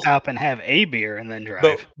we can stop and have a beer and then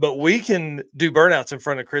drive. But we can do burnouts in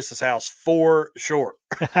front of Chris's house for sure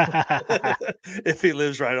if he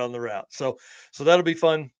lives right on the route. So that'll be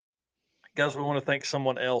fun. Guys, we want to thank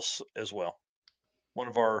someone else as well. One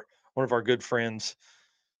of our good friends,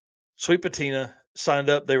 Sweet Patina, signed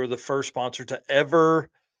up. They were the first sponsor to ever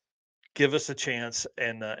give us a chance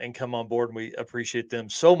and come on board. And we appreciate them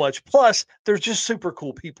so much. Plus, they're just super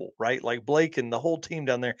cool people, right? Like Blake and the whole team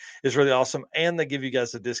down there is really awesome. And they give you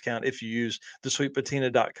guys a discount if you use the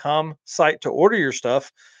sweetpatina.com site to order your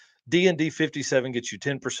stuff. D&D 57 gets you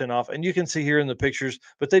 10% off. And you can see here in the pictures,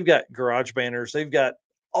 but they've got garage banners. They've got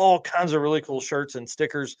all kinds of really cool shirts and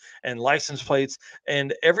stickers and license plates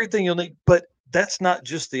and everything you'll need. But that's not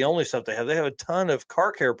just the only stuff they have. They have a ton of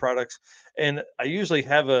car care products, and I usually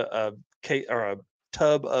have a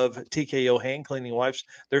tub of TKO hand cleaning wipes.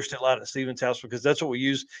 They're still out at Steven's house because that's what we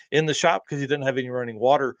use in the shop because he didn't have any running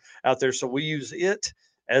water out there. So we use it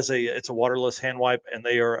as it's a waterless hand wipe, and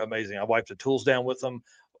they are amazing. I wipe the tools down with them,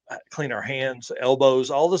 clean our hands, elbows,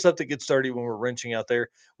 all the stuff that gets dirty when we're wrenching out there.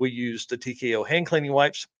 We use the TKO hand cleaning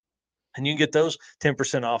wipes, and you can get those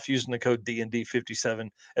 10% off using the code DND57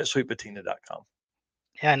 at sweetpatina.com.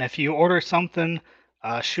 Yeah, and if you order something,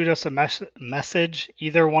 shoot us a message,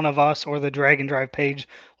 either one of us or the Drag and Drive page.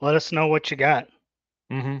 Let us know what you got.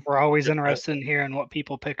 Mm-hmm. We're always Yep. interested in hearing what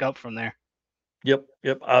people pick up from there. Yep.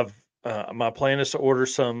 My plan is to order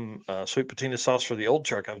some sweet patina sauce for the old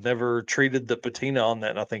truck. I've never treated the patina on that,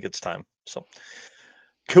 and I think it's time. So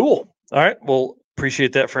cool. All right. Well,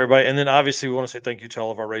 appreciate that for everybody. And then obviously we want to say thank you to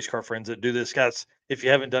all of our race car friends that do this. Guys, if you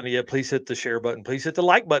haven't done it yet, please hit the share button. Please hit the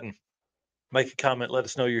like button. Make a comment. Let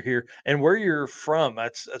us know you're here and where you're from.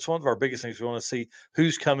 That's one of our biggest things. We want to see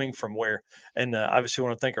who's coming from where. And obviously, we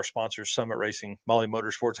want to thank our sponsors: Summit Racing, Molly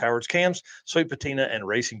Motorsports, Howard's Cams, Sweet Patina, and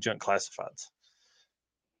Racing Junk Classifieds.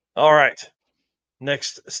 All right.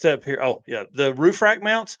 Next step here. Oh, yeah. The roof rack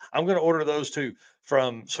mounts, I'm going to order those too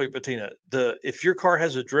from Sweet Patina. If your car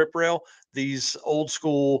has a drip rail, these old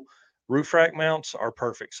school roof rack mounts are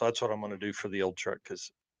perfect. So that's what I'm going to do for the old truck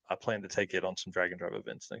because I plan to take it on some Drag and Drive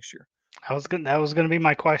events next year. That was gonna be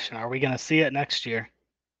my question. Are we gonna see it next year?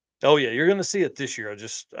 Oh yeah, you're going to see it this year.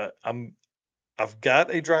 I've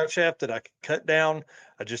got a drive shaft that I can cut down.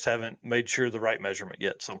 I just haven't made sure the right measurement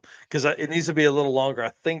yet. So because it needs to be a little longer.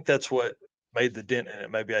 I think that's what made the dent in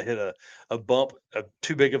it. Maybe I hit a bump,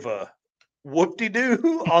 too big of a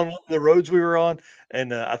whoop-de-doo on the roads we were on,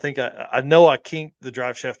 and I think I know I kinked the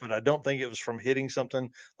drive shaft, but I don't think it was from hitting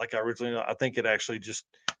something like I originally. I think it actually just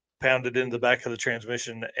pounded into the back of the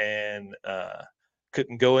transmission and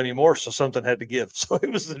couldn't go anymore, so something had to give. So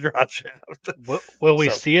it was the drive shaft. Will we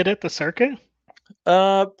So- see it at the circuit?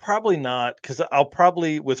 Probably not, because I'll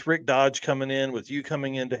probably, with Rick Dodge coming in, with you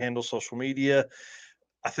coming in to handle social media,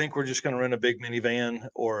 I think we're just going to rent a big minivan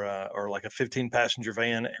or like a 15 passenger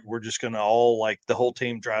van. And we're just going to all, like, the whole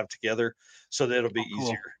team drive together, so that it'll be Oh, cool.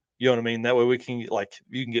 easier. You know what I mean? That way we can, like,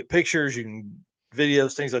 you can get pictures, you can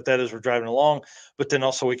videos, things like that as we're driving along, but then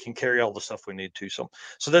also we can carry all the stuff we need to. So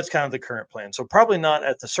that's kind of the current plan. So probably not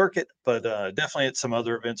at the circuit, but definitely at some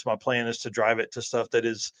other events. My plan is to drive it to stuff that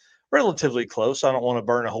is relatively close. I don't want to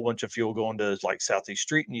burn a whole bunch of fuel going to like Southeast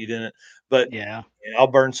Street and eat in it, but Yeah. I'll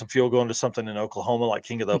burn some fuel going to something in Oklahoma like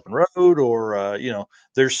King of the Open Road, or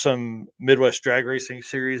there's some Midwest Drag Racing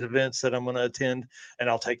Series events that I'm going to attend, and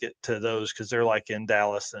I'll take it to those because they're like in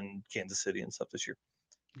Dallas and Kansas City and stuff this year.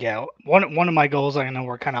 Yeah, one of my goals, I know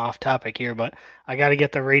we're kind of off topic here, but I got to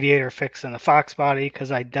get the radiator fixed in the Fox body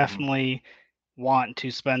because I definitely want to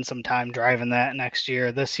spend some time driving that next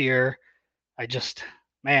year. This year,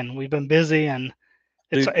 man, we've been busy and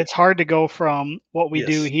Dude. it's hard to go from what we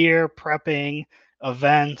do Yes. here, prepping,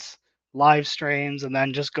 events, live streams, and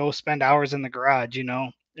then just go spend hours in the garage,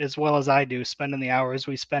 as well as I do, spending the hours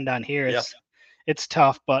we spend on here. Yeah. It's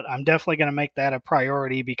tough, but I'm definitely going to make that a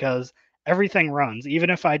priority because everything runs.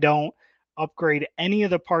 Even if I don't upgrade any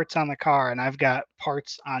of the parts on the car and I've got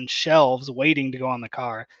parts on shelves waiting to go on the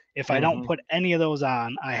car, if I don't Mhm. put any of those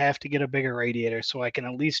on, I have to get a bigger radiator so I can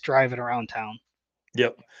at least drive it around town.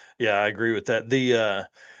 Yep. Yeah, I agree with that. The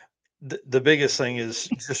biggest thing is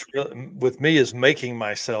just with me is making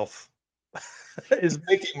myself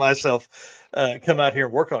come out here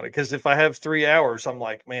and work on it. Because if I have 3 hours, I'm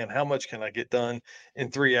like, man, how much can I get done in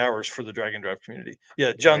 3 hours for the Drag and Drive community?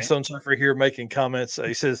 Yeah, John Right. Stone Surfer here making comments.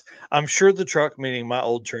 He says, I'm sure the truck, meaning my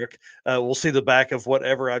old truck, will see the back of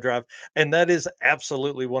whatever I drive. And that is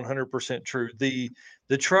absolutely 100% true. The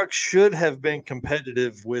truck should have been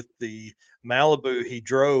competitive with the Malibu he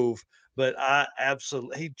drove, but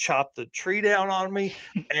he chopped the tree down on me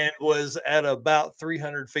and was at about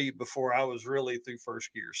 300 feet before I was really through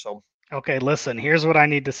first gear. So Okay, listen, here's what I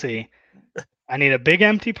need to see. I need a big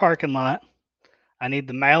empty parking lot. I need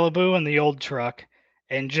the Malibu and the old truck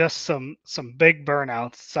and just some big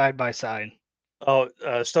burnouts side by side.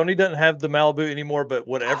 Stoney doesn't have the Malibu anymore, but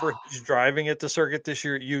whatever he's driving at the circuit this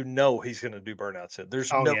year, he's going to do burnouts in.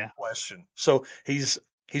 There's Oh, no yeah. question. So he's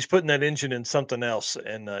putting that engine in something else,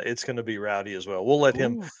 and it's going to be rowdy as well. We'll let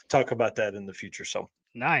him Ooh, talk about that in the future. So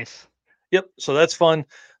nice. yep. So that's fun.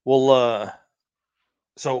 We'll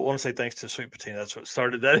so I want to say thanks to Sweet Patina. That's what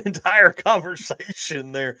started that entire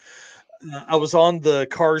conversation there. I was on the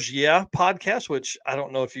Cars Yeah podcast, which I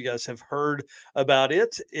don't know if you guys have heard about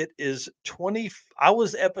it. It is 20. I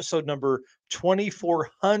was episode number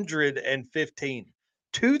 2415,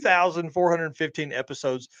 2,415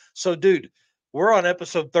 episodes. So, dude, we're on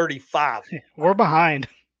episode 35. We're behind.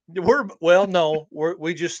 We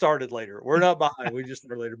just started later. We're not behind. We just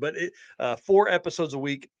started later, but 4 episodes a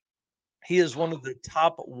week. He is one of the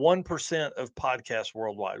top 1% of podcasts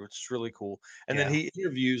worldwide, which is really cool. And then Yeah. he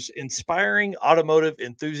interviews inspiring automotive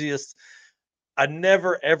enthusiasts. I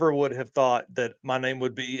never ever would have thought that my name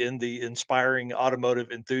would be in the inspiring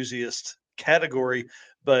automotive enthusiast category.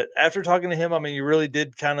 But after talking to him, I mean, you really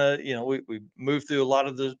did kind of, we moved through a lot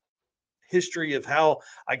of the history of how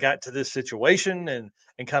I got to this situation and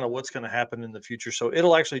kind of what's going to happen in the future. So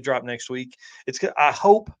it'll actually drop next week. I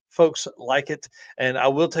hope folks like it, and I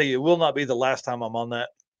will tell you, it will not be the last time I'm on that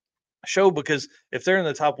show, because if they're in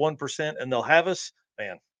the top 1% and they'll have us,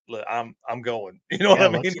 man, look, I'm going. You know what I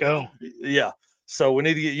mean? Let's go. Yeah. So we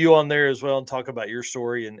need to get you on there as well and talk about your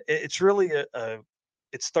story. And it's really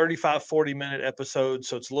it's 35, 40-minute episodes.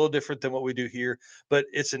 So it's a little different than what we do here, but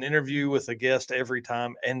it's an interview with a guest every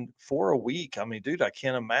time. And for a week, I mean, dude, I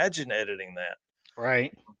can't imagine editing that.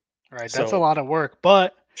 Right. That's a So, lot of work,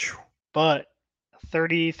 but phew,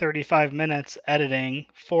 30, 35 minutes editing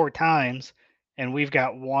 4 times, and we've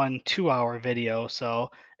got 1 2-hour video.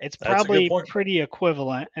 So it's that's a good probably point. pretty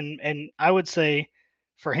equivalent. And I would say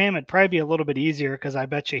for him, it'd probably be a little bit easier because I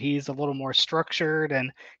bet you he's a little more structured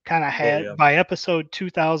and kind of had yeah. by episode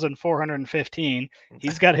 2,415,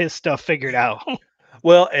 he's got his stuff figured out.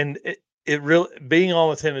 Well, and it really, being on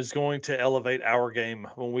with him is going to elevate our game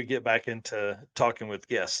when we get back into talking with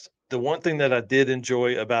guests. The one thing that I did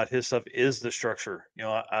enjoy about his stuff is the structure.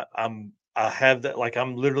 I have that, like,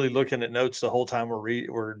 I'm literally looking at notes the whole time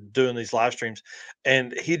we're doing these live streams,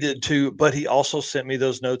 and he did too. But he also sent me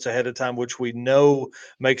those notes ahead of time, which we know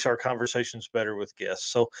makes our conversations better with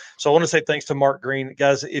guests. So I want to say thanks to Mark Green,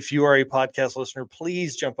 guys. If you are a podcast listener,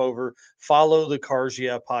 please jump over, follow the Cars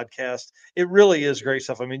Yeah podcast. It really is great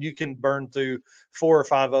stuff. I mean, you can burn through 4 or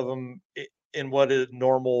 5 of them in what a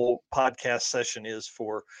normal podcast session is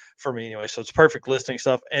for me anyway. So it's perfect listening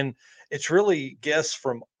stuff, and it's really guests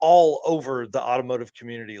from all over the automotive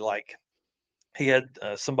community. Like, he had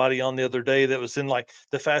somebody on the other day that was in like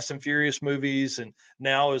the Fast and Furious movies, and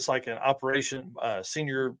now is like an operation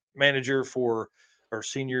senior manager or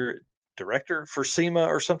senior director for SEMA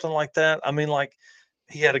or something like that. I mean, like,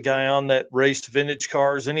 he had a guy on that raced vintage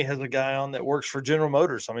cars, and he has a guy on that works for General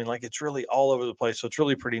Motors. I mean, like, it's really all over the place. So it's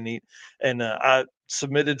really pretty neat. And I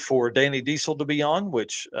submitted for Danny Diesel to be on,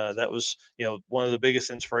 which that was, one of the biggest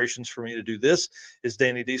inspirations for me to do this is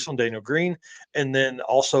Danny Diesel and Daniel Green, and then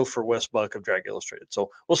also for Wes Buck of Drag Illustrated. So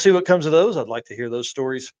we'll see what comes of those. I'd like to hear those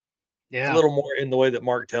stories a little more in the way that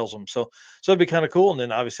Mark tells them. So it'd be kind of cool. And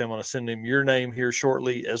then obviously I'm going to send him your name here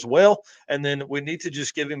shortly as well. And then we need to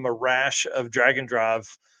just give him a rash of Drag and Drive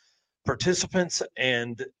participants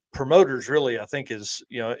and promoters, really. I think is,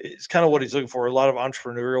 it's kind of what he's looking for. A lot of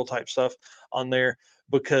entrepreneurial type stuff on there,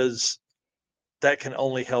 because that can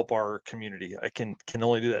only help our community. I can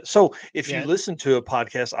only do that. So if you listen to a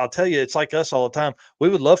podcast, I'll tell you, it's like us all the time. We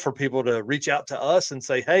would love for people to reach out to us and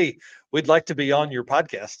say, hey, we'd like to be on your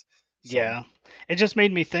podcast. So. Yeah. It just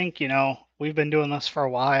made me think, we've been doing this for a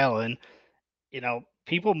while, and,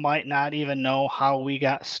 people might not even know how we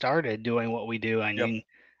got started doing what we do. I mean,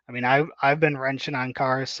 I've been wrenching on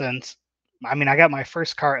cars since, I got my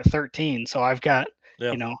first car at 13. So I've got,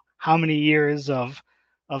 how many years of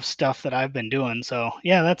stuff that I've been doing. So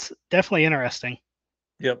yeah, that's definitely interesting.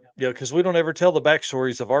 Yep. Yeah. Because we don't ever tell the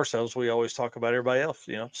backstories of ourselves. We always talk about everybody else,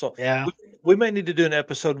 So Yeah. we may need to do an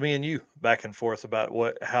episode, me and you, back and forth about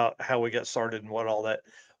how we got started and what all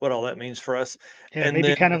that means for us. Yeah, and maybe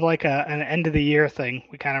then, kind of like an end of the year thing.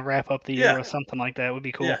 We kind of wrap up the year with something like that. Would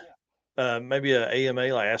be cool. Yeah. Maybe a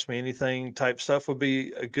AMA, like Ask Me Anything type stuff, would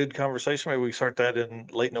be a good conversation. Maybe we start that in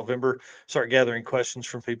late November, start gathering questions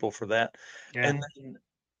from people for that. Yeah. And then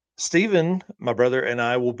Steven, my brother, and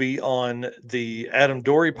I will be on the Adam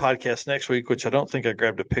Dory podcast next week, which I don't think I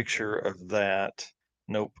grabbed a picture of that.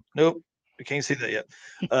 Nope. I can't see that yet.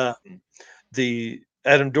 The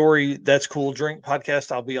Adam Dory That's Cool Drink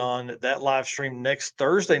podcast, I'll be on that live stream next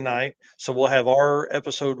Thursday night. So we'll have our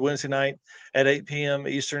episode Wednesday night at 8 p.m.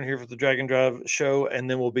 Eastern here for the Drag and Drive show, and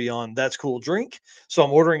then we'll be on That's Cool Drink. So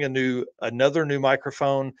I'm ordering another new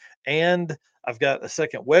microphone, and I've got a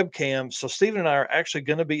second webcam. So Steven and I are actually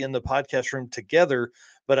going to be in the podcast room together,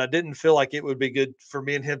 but I didn't feel like it would be good for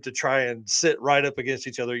me and him to try and sit right up against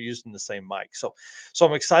each other using the same mic. So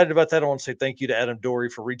I'm excited about that. I want to say thank you to Adam Dory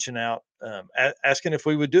for reaching out, asking if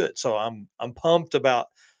we would do it. So I'm pumped about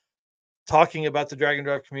talking about the Drag and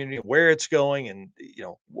Drive community, where it's going, and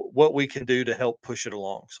what we can do to help push it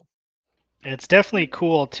along. So It's definitely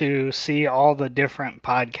cool to see all the different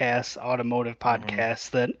podcasts, automotive podcasts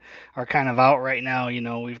that are kind of out right now.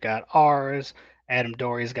 We've got ours, Adam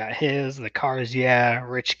Dory's got his, the Cars Yeah,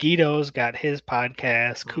 Rich Guido's got his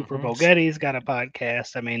podcast, Cooper Boghetti's got a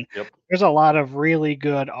podcast. I mean, Yep. there's a lot of really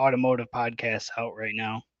good automotive podcasts out right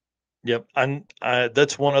now. Yep. And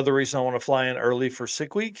that's one other reason I want to fly in early for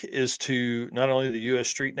Sick Week is to not only the US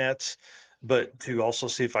Street Nats, but to also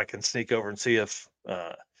see if I can sneak over and see if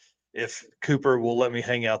Cooper will let me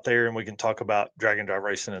hang out there and we can talk about Drag and Drive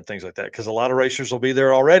racing and things like that. Because a lot of racers will be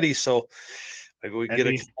there already. So maybe we can get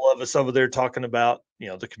a couple of us over there talking about,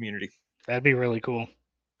 the community. That'd be really cool.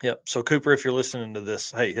 Yep. So Cooper, if you're listening to this,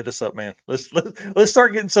 hey, hit us up, man. Let's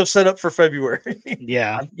start getting stuff set up for February.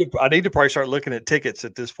 Yeah. I need to probably start looking at tickets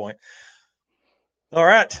at this point. All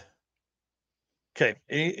right. Okay.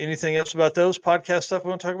 Anything else about those podcast stuff we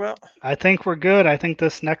want to talk about? I think we're good. I think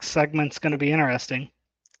this next segment's going to be interesting.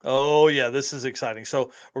 Oh yeah, this is exciting.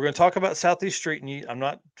 So we're going to talk about Southeast Street and Yeet. I'm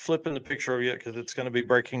not flipping the picture over yet because it's going to be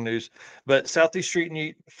breaking news. But Southeast Street and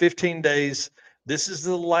Yeet, 15 days. This is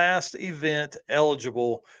the last event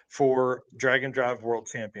eligible for Drag and Drive World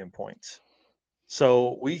Champion points.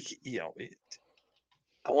 So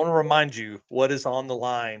I want to remind you what is on the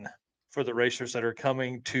line for the racers that are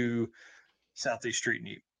coming to Southeast Street and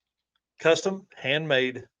Yeet. Custom,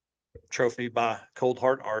 handmade trophy by Cold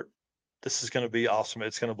Heart Art. This is going to be awesome.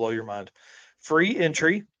 It's going to blow your mind. Free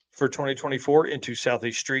entry for 2024 into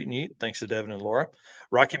Southeast Street and Yeet. Thanks to Devin and Laura.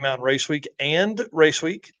 Rocky Mountain Race Week and Race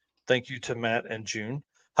Week. Thank you to Matt and June.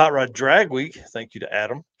 Hot Rod Drag Week. Thank you to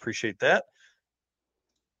Adam. Appreciate that.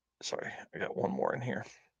 Sorry, I got one more in here.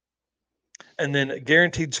 And then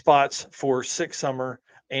guaranteed spots for Sick Summer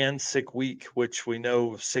and Sick Week, which we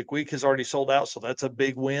know Sick Week has already sold out. So that's a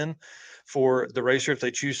big win for the racer if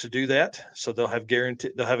they choose to do that. So they'll have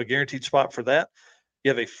a guaranteed spot for that.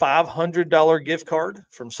 You have a $500 gift card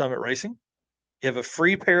from Summit Racing. You have a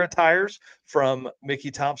free pair of tires from Mickey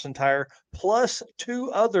Thompson Tire, plus 2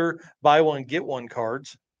 other buy one, get one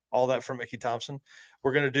cards, all that from Mickey Thompson.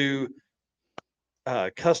 We're going to do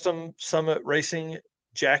custom Summit Racing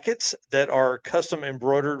jackets that are custom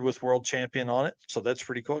embroidered with World Champion on it. So that's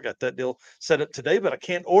pretty cool. Got that deal set up today, but I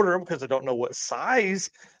can't order them because I don't know what size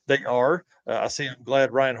they are. I'm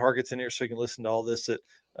glad Ryan Hargett's in here so he can listen to all this that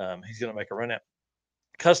he's going to make a run at.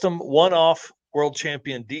 Custom one-off World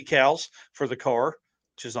Champion decals for the car,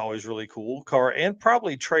 which is always really cool. Car and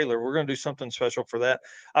probably trailer. We're going to do something special for that.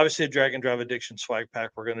 Obviously, a Drag and Drive Addiction swag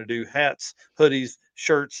pack. We're going to do hats, hoodies,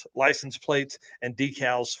 shirts, license plates, and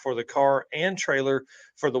decals for the car and trailer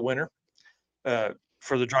for the winner,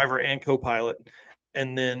 for the driver and co-pilot.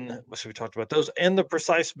 And then, let's see, we talked about those. And the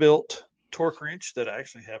Precise Built torque wrench that I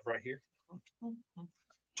actually have right here.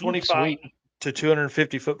 25 to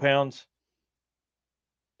 250 foot-pounds.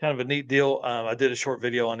 Kind of a neat deal. I did a short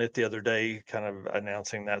video on it the other day, kind of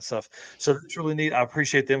announcing that stuff. So it's really neat. I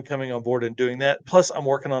appreciate them coming on board and doing that. Plus, I'm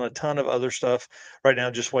working on a ton of other stuff right now,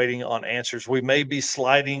 just waiting on answers. We may be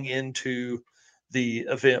sliding into the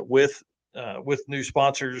event with new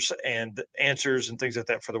sponsors and answers and things like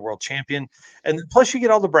that for the World Champion. And plus, you get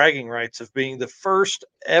all the bragging rights of being the first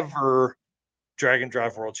ever Drag and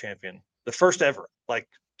Drive World Champion. The first ever. Like,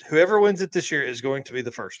 whoever wins it this year is going to be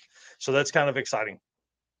the first. So that's kind of exciting.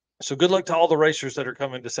 So good luck to all the racers that are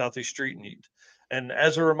coming to Southeast Street and Yeet. And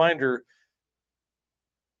as a reminder,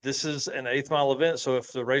 this is an 8th mile event. So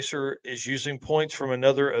if the racer is using points from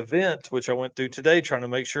another event, which I went through today, trying to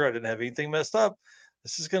make sure I didn't have anything messed up,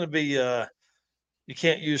 this is going to be, you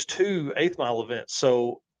can't use 2 8th mile events.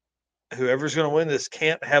 So whoever's going to win this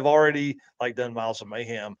can't have already done Miles of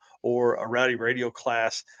Mayhem or a Rowdy Radio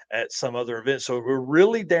class at some other event. So we're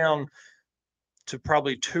really down to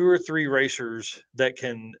probably 2 or 3 racers that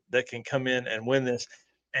can come in and win this.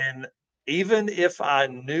 And even if I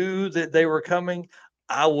knew that they were coming,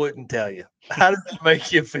 I wouldn't tell you. How does that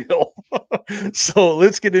make you feel? So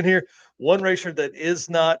let's get in here. One racer that is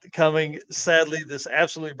not coming, sadly, this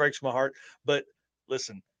absolutely breaks my heart. But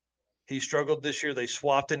listen, he struggled this year. They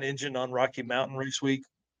swapped an engine on Rocky Mountain Race Week,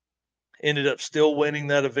 ended up still winning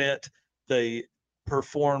that event. They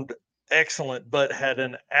performed excellent, but had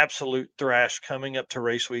an absolute thrash coming up to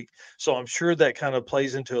race week. So I'm sure that kind of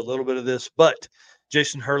plays into a little bit of this. But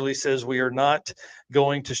Jason Hurley says we are not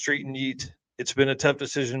going to Street and Yeet. It's been a tough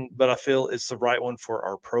decision, but I feel it's the right one for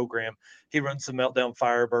our program. He runs the Meltdown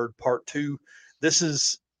Firebird Part 2. This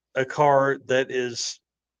is a car that is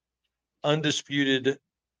undisputed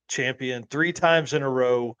champion 3 times in a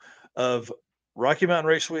row of Rocky Mountain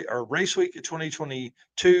Race Week or Race Week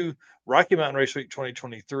 2022, Rocky Mountain Race Week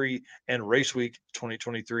 2023 and Race Week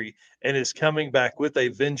 2023, and is coming back with a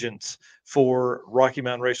vengeance for Rocky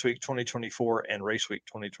Mountain Race Week 2024 and Race Week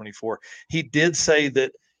 2024. He did say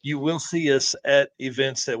that you will see us at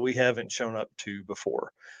events that we haven't shown up to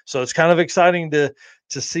before. So it's kind of exciting to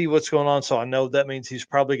see what's going on. So I know that means he's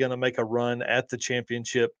probably going to make a run at the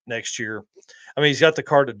championship next year. I mean, he's got the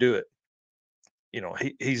car to do it.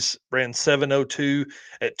 He's ran 702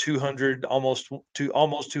 at 200, almost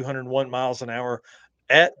 201 miles an hour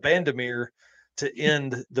at Bandimere to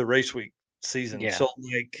end the race week season. Yeah. So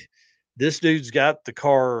like this dude's got the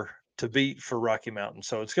car to beat for Rocky Mountain.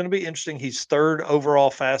 So it's going to be interesting. He's third overall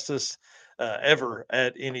fastest ever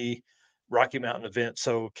at any Rocky Mountain event.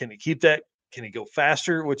 So can he keep that? Can he go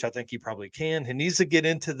faster? Which I think he probably can. He needs to get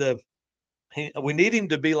into we need him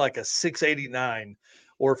to be like a 689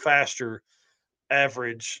 or faster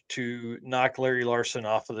average to knock Larry Larson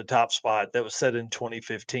off of the top spot that was set in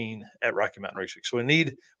 2015 at Rocky Mountain Racing. So we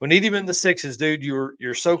need him in the sixes, dude.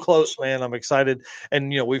 You're so close, man. I'm excited.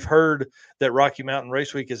 And we've heard that Rocky Mountain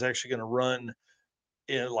Race Week is actually going to run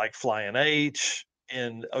in like Flying H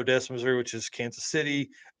in Odessa, Missouri, which is Kansas City.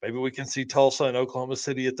 Maybe we can see Tulsa and Oklahoma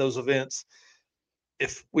City at those events.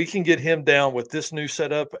 If we can get him down with this new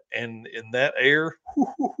setup and in that air,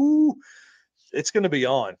 it's going to be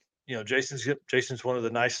on. Jason's one of the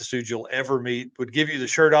nicest dudes you'll ever meet. Would give you the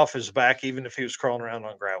shirt off his back, even if he was crawling around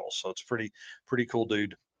on gravel. So it's pretty cool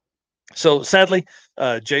dude. So sadly,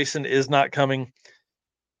 Jason is not coming.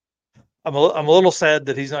 I'm a little sad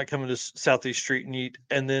that he's not coming to Southeast Street and Eat.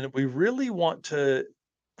 And then we really want to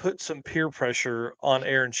put some peer pressure on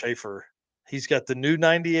Aaron Schaefer. He's got the new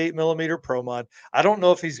 98 millimeter Pro Mod. I don't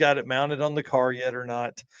know if he's got it mounted on the car yet or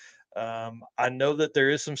not. I know that there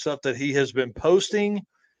is some stuff that he has been posting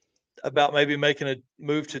about maybe making a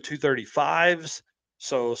move to 235s.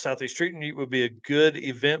 So Southeast Street and Eat would be a good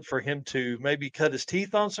event for him to maybe cut his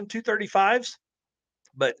teeth on some 235s.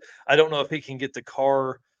 But I don't know if he can get the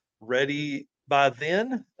car ready by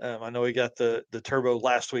then. I know he got the turbo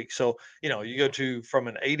last week. So, you go from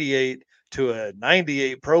an 88 to a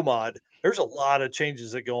 98 Pro Mod, there's a lot of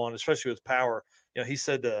changes that go on, especially with power. He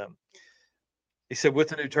said with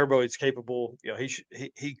the new turbo, it's capable.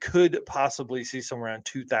 He could possibly see somewhere around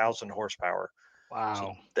 2,000 horsepower. Wow,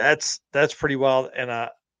 so that's pretty wild. And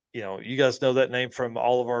you guys know that name from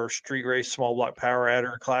all of our street race small block power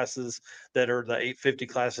adder classes that are the 850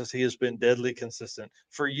 classes. He has been deadly consistent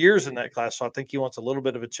for years in that class. So I think he wants a little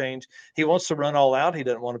bit of a change. He wants to run all out. He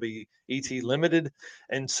doesn't want to be ET limited,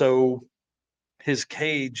 and so his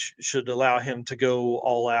cage should allow him to go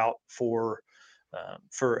all out for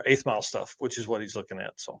 8th mile stuff, which is what he's looking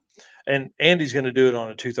at. So, and Andy's going to do it on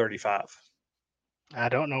a 235. I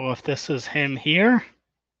don't know if this is him here.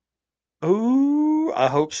 Ooh, I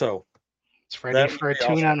hope so. It's ready for a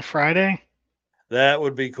tune on Friday. That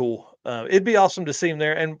would be cool. It'd be awesome to see him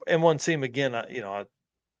there, and one see him again. I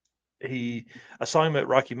saw him at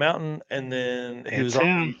Rocky Mountain, and then he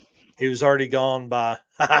was already gone by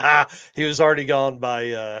he was already gone by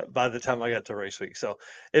the time I got to race week. So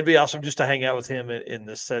it'd be awesome just to hang out with him in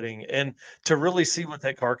this setting and to really see what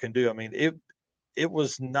that car can do. I mean, it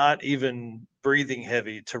was not even breathing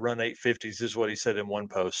heavy to run 850s, is what he said in one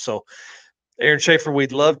post. So Aaron Schaefer,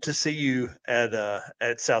 we'd love to see you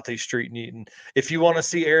at Southeast Street Newton. If you want to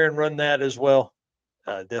see Aaron run that as well,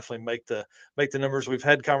 definitely make the numbers. We've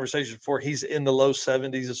had conversations before. He's in the low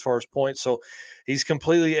 70s as far as points, so he's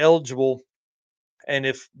completely eligible. And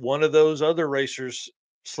if one of those other racers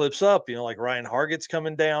slips up, like Ryan Hargett's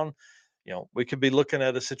coming down, we could be looking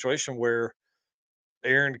at a situation where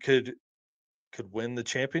Aaron could win the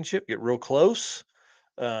championship, get real close,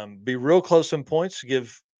 be real close in points,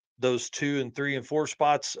 give those 2 and 3 and 4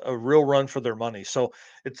 spots a real run for their money. So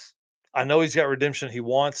I know he's got redemption he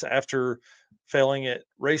wants after failing at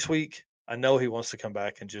race week. I know he wants to come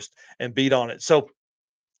back and beat on it. So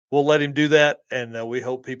we'll let him do that, and we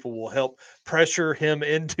hope people will help pressure him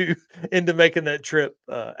into making that trip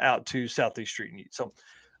out to Southeast Street and Eat. So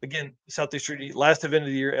again, Southeast Street and Eat, last event of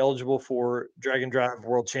the year, eligible for Drag and Drive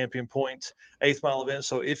World Champion points, 8th mile event.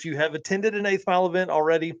 So if you have attended an 8th mile event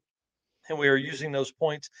already, and we are using those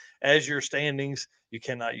points as your standings, you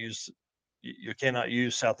cannot use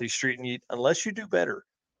Southeast Street and Eat unless you do better.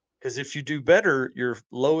 Because if you do better, your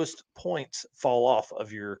lowest points fall off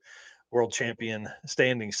of your world champion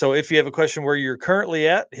standings. So if you have a question where you're currently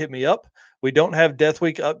at, hit me up. We don't have Death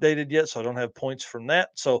Week updated yet, so I don't have points from that.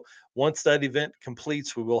 So once that event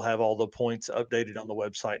completes, we will have all the points updated on the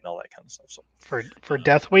website and all that kind of stuff. So for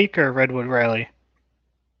Death Week or Redwood Rally?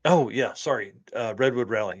 Oh yeah, sorry, Redwood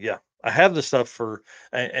Rally. Yeah, I have the stuff for,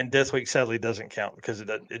 and Death Week sadly doesn't count because it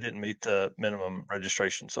didn't meet the minimum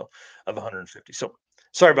registration of 150. So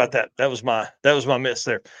sorry about that. That was my miss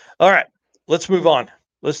there. All right, let's move on.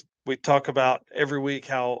 We talk about every week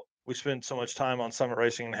how we spend so much time on Summit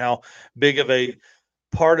Racing and how big of a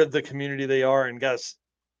part of the community they are. And guys,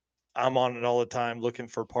 I'm on it all the time looking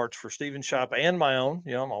for parts for Steven's shop and my own.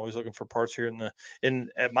 I'm always looking for parts here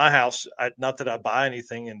at my house. Not that I buy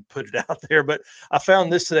anything and put it out there, but I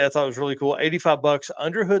found this today. I thought it was really cool. $85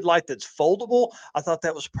 underhood light that's foldable. I thought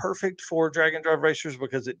that was perfect for drag and drive racers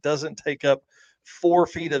because it doesn't take up 4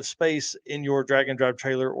 feet of space in your drag and drive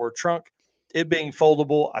trailer or trunk. It being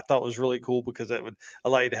foldable, I thought was really cool because that would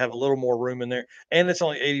allow you to have a little more room in there. And it's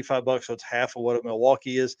only $85, so it's half of what a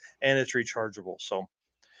Milwaukee is, and it's rechargeable. So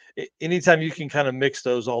anytime you can kind of mix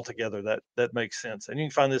those all together, that makes sense. And you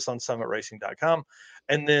can find this on summitracing.com.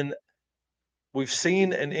 And then we've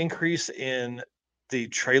seen an increase in the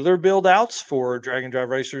trailer build outs for drag and drive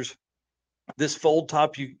racers. This fold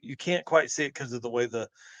top, you can't quite see it because of the way the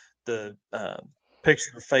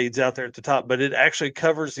picture fades out there at the top, but it actually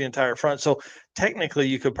covers the entire front. So technically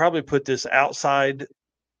you could probably put this outside.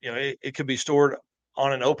 It could be stored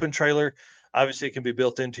on an open trailer. Obviously, it can be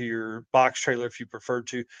built into your box trailer if you prefer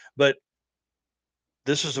to, but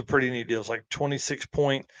this is a pretty neat deal. It's like 26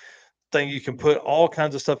 point thing. You can put all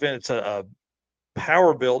kinds of stuff in. It's a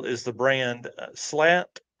Power Built is the brand.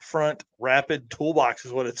 Slant front rapid toolbox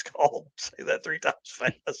is what it's called. Say that 3 times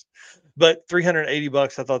fast. But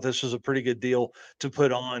 $380. I thought this was a pretty good deal to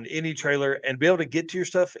put on any trailer and be able to get to your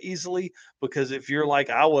stuff easily. Because if you're like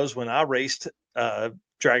I was when I raced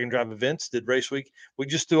drag and drive events, did race week, we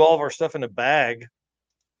just threw all of our stuff in a bag,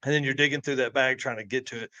 and then you're digging through that bag trying to get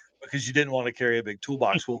to it because you didn't want to carry a big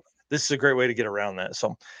toolbox. Well, this is a great way to get around that.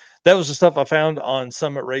 So that was the stuff I found on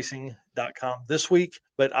summitracing.com this week.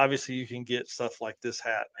 But obviously, you can get stuff like this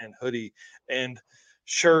hat and hoodie and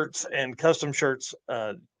shirts and custom shirts.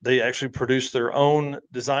 They actually produce their own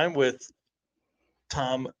design with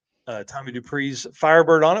Tommy Dupree's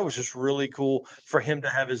Firebird on it, which is really cool for him to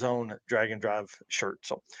have his own drag and drive shirt.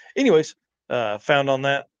 So, anyways, found on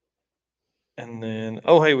that. And then,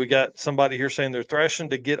 oh, hey, we got somebody here saying they're thrashing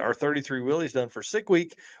to get our 33 wheelies done for Sick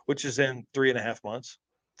Week, which is in 3.5 months,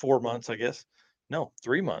 4 months, I guess. No,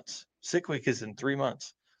 3 months. Sick Week is in 3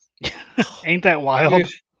 months. Ain't that wild?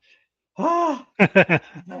 Oh,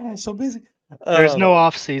 I'm so busy. There's no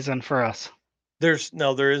off season for us. There is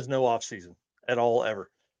no off season at all ever.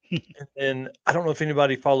 And I don't know if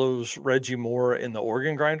anybody follows Reggie Moore in the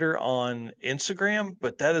Organ Grinder on Instagram,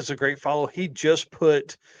 but that is a great follow. He just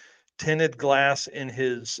put tinted glass in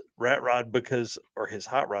his rat rod or his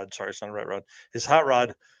hot rod. Sorry, it's not a rat rod. His hot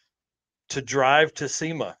rod to drive to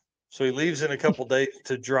SEMA. So he leaves in a couple days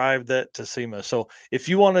to drive that to SEMA. So if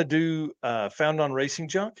you want to do Found on Racing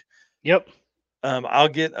Junk, Yep. I'll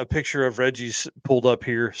get a picture of Reggie's pulled up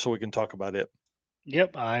here so we can talk about it.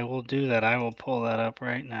 Yep, I will do that. I will pull that up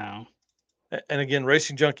right now. And again,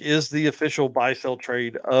 Racing Junk is the official buy sell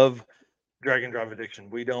trade of Drag and Drive Addiction.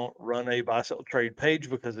 We don't run a buy sell trade page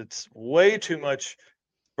because it's way too much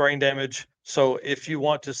brain damage. So if you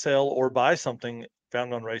want to sell or buy something,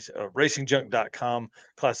 Found on racingjunk.com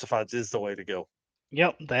classifieds is the way to go.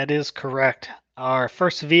 Yep, that is correct. Our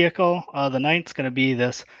first vehicle of the night is going to be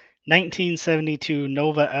this 1972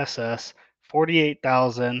 Nova SS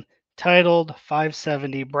 48,000 titled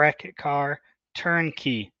 570 bracket car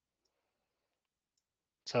turnkey.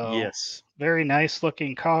 So Yes. very nice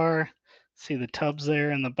looking car. See the tubs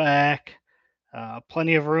there in the back.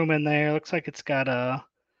 Plenty of room in there. Looks like it's got a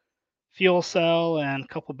fuel cell and a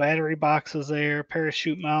couple battery boxes there,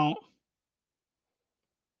 parachute mount.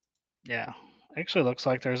 Yeah, actually looks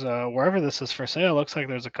like there's wherever this is for sale, looks like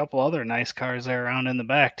there's a couple other nice cars there around in the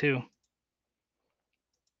back too.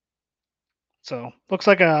 So looks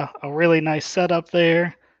like a really nice setup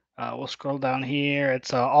there. We'll scroll down here.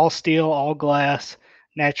 It's all steel, all glass,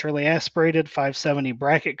 naturally aspirated 570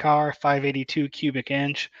 bracket car, 582 cubic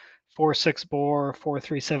inch, 4.6 bore,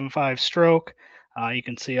 4375 stroke. You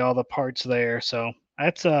can see all the parts there. So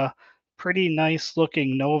that's a pretty nice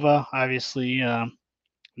looking Nova. Obviously,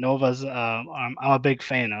 Nova's I'm a big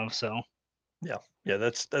fan of. So Yeah,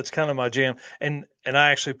 that's kind of my jam. And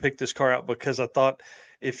I actually picked this car out because I thought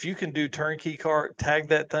if you can do turnkey car, tag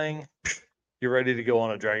that thing, you're ready to go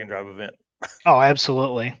on a drag and drive event. oh,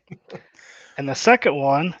 absolutely. And the second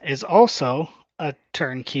one is also a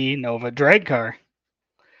turnkey Nova drag car.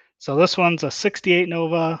 So this one's a 68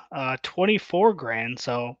 Nova, 24 grand,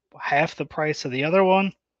 so half the price of the other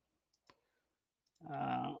one.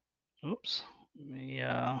 Oops, let me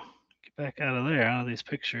get back out of there, out of these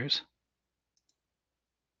pictures.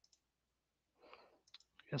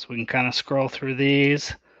 Guess we can kind of scroll through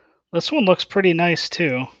these. This one looks pretty nice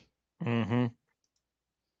too. Mm-hmm. And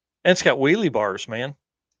it's got wheelie bars, man.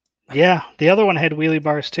 Yeah, the other one had wheelie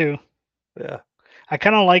bars too. Yeah. I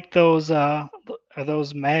kind of like those. Are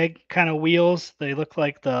those mag kind of wheels? They look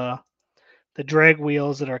like the drag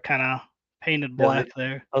wheels that are kind of painted Yeah, black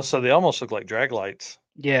there. Oh, so they almost look like drag lights.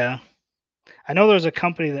 Yeah, I know there's a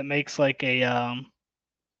company that makes like a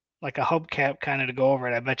hubcap kind of to go over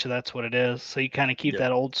it. I bet you that's what it is. So you kind of keep Yep.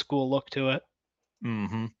 that old school look to it.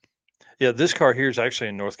 Mm-hmm. Yeah, this car here is actually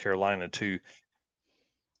in North Carolina too.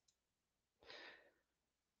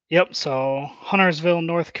 Yep. So Huntersville,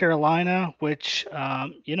 North Carolina, which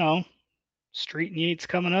Street Meet's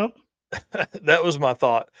coming up. That was my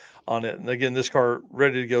thought on it. And again, this car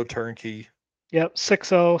ready to go turnkey. Yep,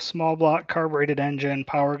 6.0 small block carbureted engine,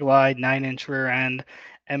 Power Glide, 9-inch rear end,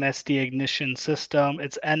 MSD ignition system.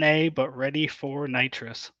 It's NA, but ready for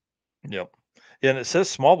nitrous. Yep. Yeah, and it says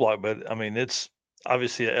small block, but I mean, it's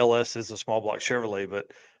obviously a LS is a small block Chevrolet,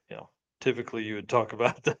 but typically you would talk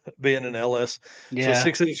about being an LS. So Yeah,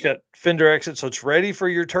 6-inch got fender exit, so it's ready for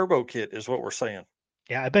your turbo kit, is what we're saying.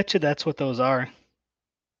 yeah, I bet you that's what those are.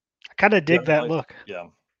 I kind of Yeah, dig that look. Yeah,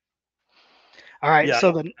 All right, yeah,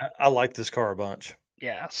 so the I like this car a bunch.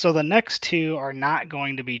 so the next two are not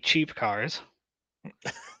going to be cheap cars,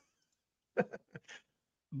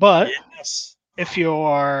 but Yes. if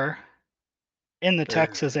you're in the There.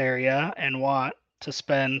 Texas area and want to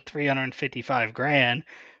spend 355 grand,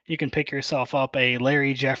 you can pick yourself up a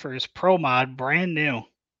Larry Jeffers Pro Mod brand new.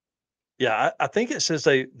 Yeah, I think it says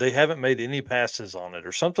they haven't made any passes on it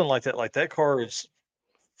or something like that. Like that car is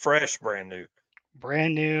fresh, brand new.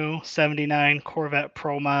 Brand new 79 Corvette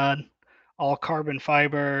Pro Mod, all carbon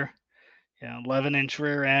fiber, 11-inch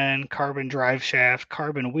rear end, carbon drive shaft,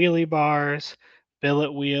 carbon wheelie bars,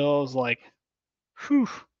 billet wheels. Like, whew,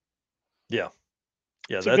 Yeah,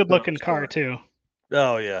 it's a good looking car too.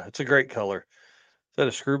 Oh yeah, it's a great color. Is that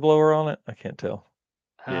a screw blower on it? I can't tell.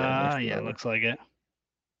 Yeah, nice it color. looks like it.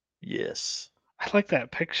 Yes. I like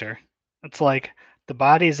that picture. It's like the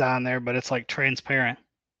body's on there, but it's like transparent.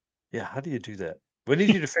 Yeah, how do you do that? We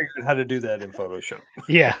need you to figure out how to do that in Photoshop.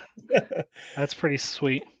 Yeah, that's pretty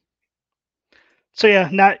sweet. So yeah,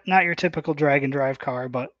 not your typical drag and drive car,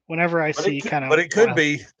 but whenever I see kind of, But it could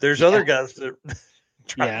be. There's other guys that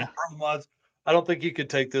Yeah. Pro mods. I don't think you could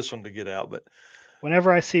take this one to get out, but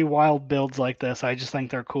whenever I see wild builds like this, I just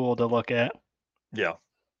think they're cool to look at. yeah.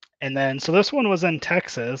 And then, so this one was in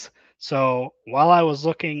Texas. So while I was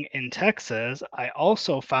looking in Texas, I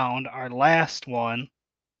also found our last one,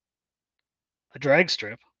 a drag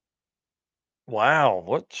strip. Wow,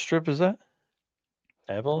 what strip is that?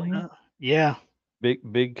 Abilene? Yeah.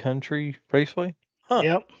 Big country raceway? Huh.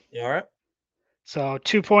 Yep. Yeah, all right. So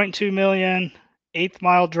 2.2 million, 8th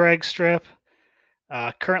mile drag strip,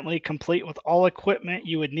 currently complete with all equipment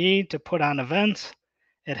you would need to put on events.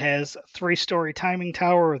 It has 3-story timing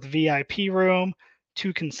tower with VIP room,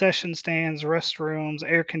 2 concession stands, restrooms,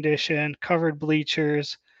 air conditioned, covered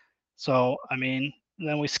bleachers. So, I mean,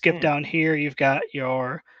 then we skip down here. You've got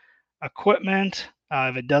your equipment.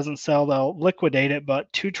 If it doesn't sell, they'll liquidate it.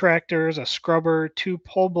 But 2 tractors, a scrubber, 2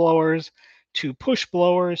 pole blowers, 2 push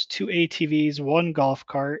blowers, 2 ATVs, 1 golf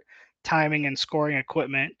cart, timing and scoring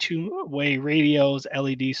equipment, 2-way radios,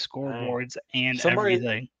 LED scoreboards, and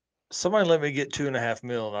everything. Somebody let me get 2.5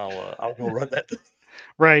 mil, and I'll go run that.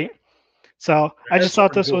 Right. So I just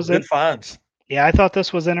thought this was good finds. Yeah, I thought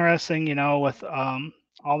this was interesting. With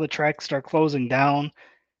all the tracks that are closing down,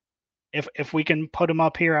 if we can put them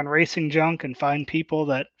up here on Racing Junk and find people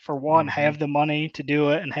that, for one, have the money to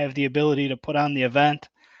do it and have the ability to put on the event,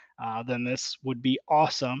 then this would be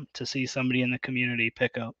awesome to see somebody in the community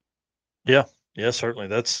pick up. Yeah, certainly.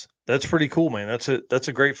 That's pretty cool, man. That's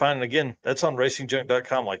a great find. And again, that's on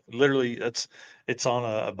racingjunk.com. Like literally, it's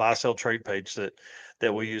on a buy sell trade page that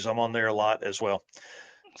we use. I'm on there a lot as well.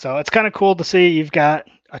 So it's kind of cool to see. You've got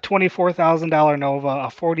a $24,000 Nova, a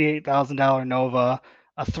 $48,000 Nova,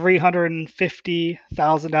 a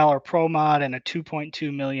 $350,000 Pro Mod, and a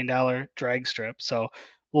 $2.2 million drag strip. So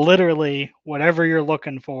literally, whatever you're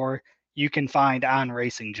looking for, you can find on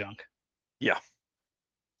Racing Junk. Yeah.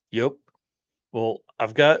 Yep. Well,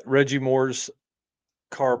 I've got Reggie Moore's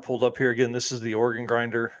car pulled up here again. This is the organ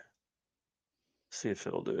grinder. See if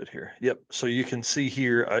it'll do it here. Yep. So you can see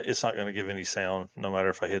here, it's not going to give any sound, no matter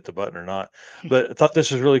if I hit the button or not. But I thought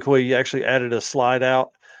this was really cool. You actually added a slide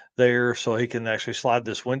out there, so he can actually slide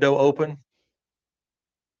this window open.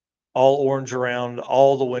 All orange around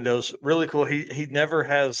all the windows. Really cool. He never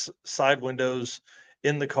has side windows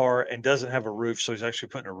in the car and doesn't have a roof, so he's actually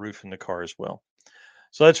putting a roof in the car as well.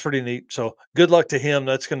 So that's pretty neat. So good luck to him.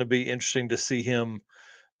 That's going to be interesting to see him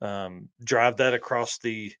drive that across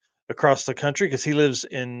the country, because he lives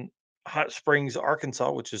in Hot Springs,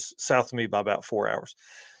 Arkansas, which is south of me by about 4 hours.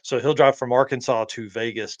 So he'll drive from Arkansas to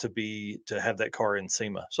Vegas to have that car in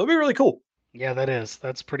SEMA. So it'll be really cool. Yeah,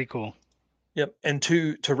 that's pretty cool. Yep. And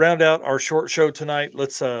to round out our short show tonight,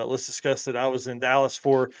 let's discuss that I was in Dallas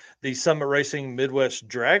for the Summit Racing Midwest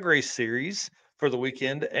Drag Race Series for the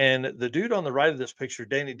weekend, and the dude on the right of this picture,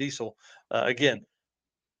 Danny Diesel, again,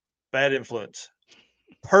 bad influence.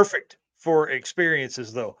 Perfect for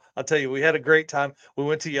experiences, though. I'll tell you, we had a great time. We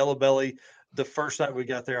went to Yellow Belly the first night we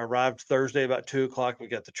got there. I arrived Thursday about 2:00. We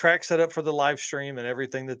got the track set up for the live stream and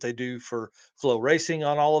everything that they do for Flow Racing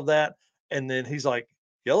on all of that. And then he's like,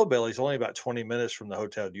 Yellow Belly's only about 20 minutes from the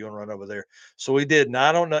hotel. Do you want to run over there? So we did. And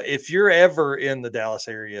I don't know if you're ever in the Dallas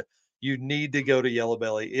area, you need to go to Yellow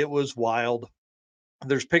Belly. It was wild.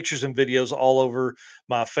 There's pictures and videos all over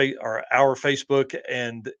my or our Facebook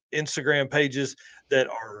and Instagram pages that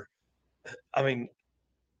are, I mean,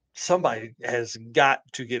 somebody has got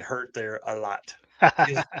to get hurt there a lot.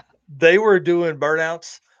 They were doing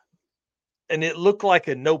burnouts and it looked like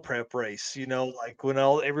a no prep race, like when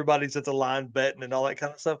everybody's at the line betting and all that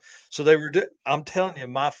kind of stuff. So they were, I'm telling you,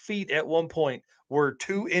 my feet at one point were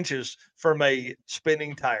 2 inches from a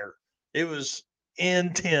spinning tire. It was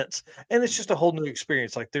intense, and it's just a whole new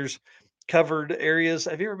experience. Like, there's covered areas.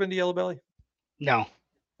 Have you ever been to Yellow Belly? No.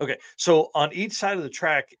 Okay, so on each side of the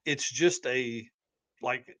track, it's just a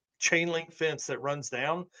like chain link fence that runs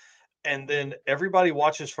down, and then everybody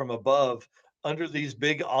watches from above under these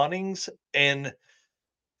big awnings. And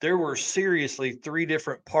there were seriously 3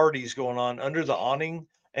 different parties going on under the awning,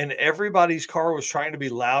 and everybody's car was trying to be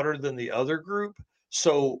louder than the other group.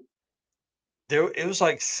 So it was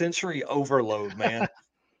like sensory overload, man.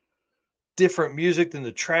 Different music, than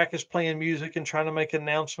the track is playing music and trying to make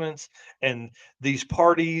announcements, and these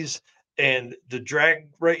parties and the drag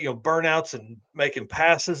rate, burnouts and making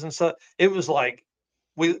passes and stuff. It was like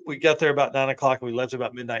we got there about 9:00 and we left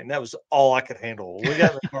about midnight, and that was all I could handle. We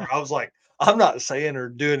got in the car. I was like, I'm not saying or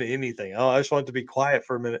doing anything. I just wanted to be quiet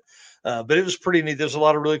for a minute. But it was pretty neat. There's a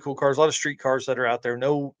lot of really cool cars, a lot of street cars that are out there.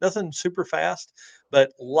 Nothing super fast,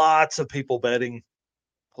 but lots of people betting.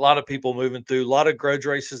 A lot of people moving through, a lot of grudge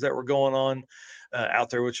races that were going on out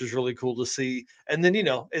there, which was really cool to see. And then,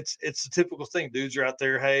 it's a typical thing. Dudes are out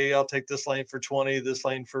there. Hey, I'll take this lane for 20, this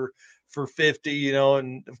lane for 50,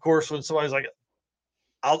 and of course, when somebody's like,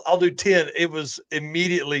 I'll do 10, it was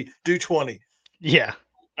immediately do 20. Yeah.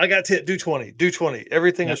 I got 10, do 20, do 20.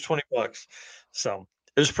 Everything was $20. So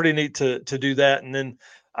it was pretty neat to do that. And then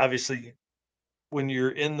obviously, when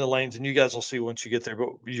you're in the lanes, and you guys will see once you get there, but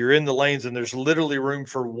you're in the lanes and there's literally room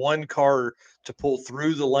for one car to pull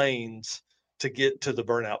through the lanes to get to the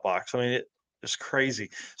burnout box. I mean, it's crazy.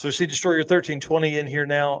 So we see Destroyer 1320 in here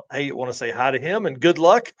now. Hey, I want to say hi to him and good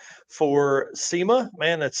luck for SEMA.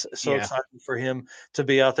 Man, that's so exciting for him to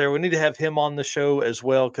be out there. We need to have him on the show as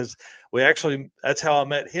well, because that's how I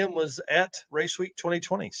met him, was at Race Week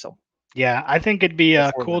 2020. So yeah, I think it'd be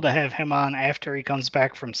cool to have him on after he comes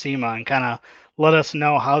back from SEMA and kind of let us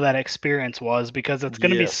know how that experience was, because it's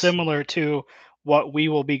going to be similar to what we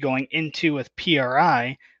will be going into with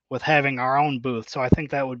PRI, with having our own booth. So I think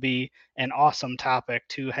that would be an awesome topic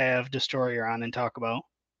to have Destroyer on and talk about.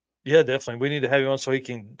 Yeah, definitely. We need to have him on so he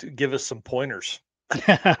can give us some pointers.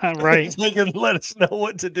 Right. So he can let us know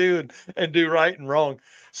what to do and do right and wrong.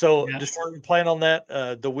 So Destroyer, plan on that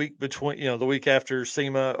the week between, the week after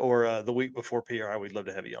SEMA or the week before PRI. We'd love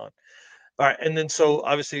to have you on. All right. And then, so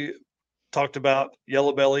obviously talked about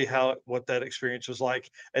Yellow Belly, what that experience was like,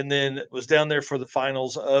 and then was down there for the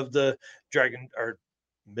finals of the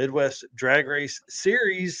Midwest Drag Race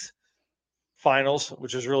Series finals,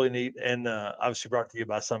 which is really neat, and obviously brought to you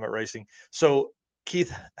by Summit Racing. So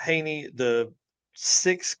Keith Haney, the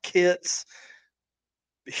 6 kits,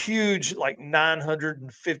 huge, like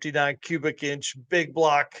 959 cubic inch, big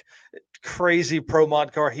block, crazy pro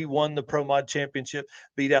mod car. He won the pro mod championship,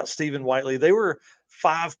 beat out Stephen Whiteley. They were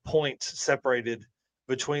 5 points separated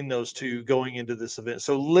between those two going into this event.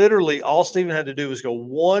 So literally all Stephen had to do was go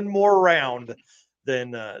one more round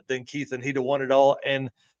than Keith, and he'd have won it all. And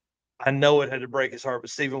I know it had to break his heart,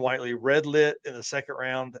 but Stephen Whiteley red lit in the second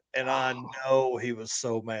round, and I know he was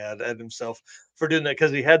so mad at himself for doing that,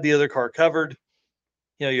 because he had the other car covered.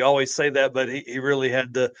 You always say that, but he really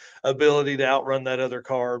had the ability to outrun that other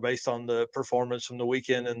car based on the performance from the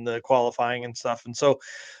weekend and the qualifying and stuff. And so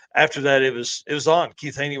after that, it was on.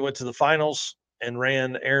 Keith Haney went to the finals and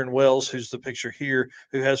ran Aaron Wells, who's the picture here,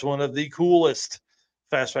 who has one of the coolest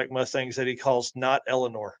fastback Mustangs that he calls Not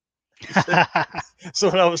Eleanor. So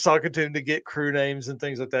when I was talking to him to get crew names and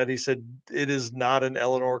things like that, he said it is not an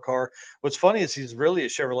Eleanor car. What's funny is he's really a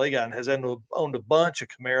Chevrolet guy and has owned a bunch of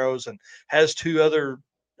Camaros and has two other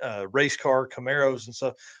race car Camaros and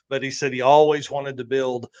stuff. But he said he always wanted to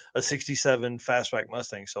build a '67 fastback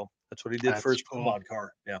Mustang, so that's what he did for That's his cool. mod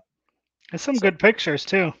car. Yeah. There's some good pictures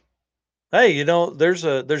too. Hey, there's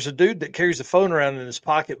a dude that carries a phone around in his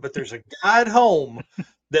pocket, but there's a guy at home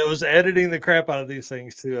that was editing the crap out of these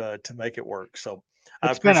things to make it work. So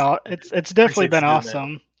It's definitely been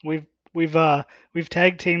awesome. We've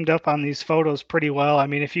tag teamed up on these photos pretty well. I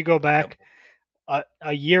mean, if you go back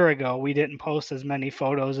a year ago, we didn't post as many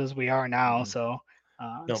photos as we are now. So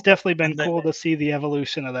it's definitely been cool to see the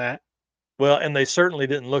evolution of that. Well, and they certainly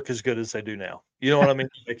didn't look as good as they do now. You know what I mean?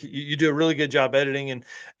 Like you do a really good job editing, and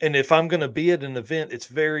if I'm going to be at an event, it's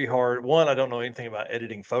very hard. One, I don't know anything about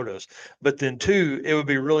editing photos, but then two, it would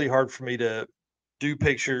be really hard for me to do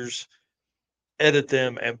pictures, edit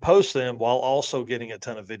them, and post them while also getting a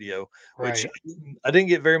ton of video. Which I didn't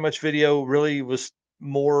get very much video. Really was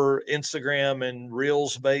more Instagram and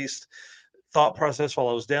Reels based thought process while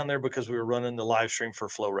I was down there because we were running the live stream for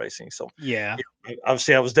Flow Racing. So yeah,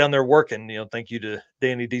 obviously I was down there working. Thank you to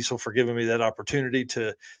Danny Diesel for giving me that opportunity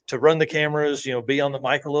to run the cameras. Be on the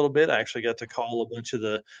mic a little bit. I actually got to call a bunch of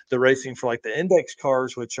the racing for like the index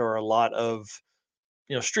cars, which are a lot of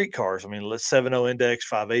street cars. I mean, let's 70 index,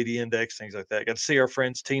 580 index, things like that. Got to see our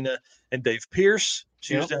friends Tina and Dave Pierce.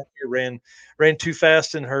 She was down here, ran too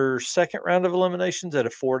fast in her second round of eliminations at a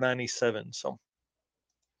 497. So.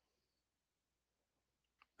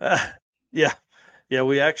 Yeah,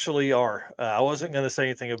 we actually are. I wasn't going to say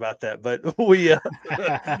anything about that, but but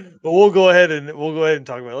we'll go ahead and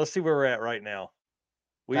talk about it. Let's see where we're at right now.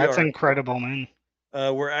 That's incredible, man.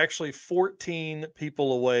 We're actually 14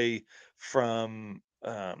 people away from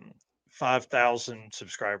 5,000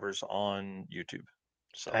 subscribers on YouTube.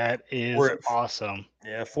 So that is awesome.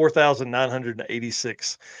 Yeah,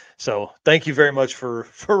 4,986. So thank you very much for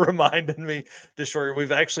reminding me, Destroyer.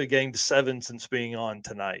 We've actually gained 7 since being on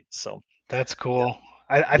tonight. So that's cool.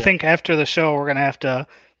 Yeah. I think after the show we're gonna have to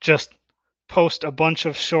just post a bunch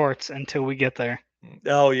of shorts until we get there.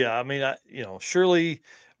 Oh yeah, I mean, surely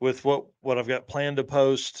with what I've got planned to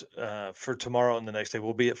post for tomorrow and the next day,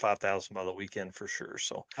 we'll be at 5,000 by the weekend for sure.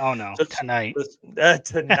 So tonight.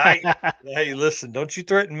 Tonight. Hey, listen, don't you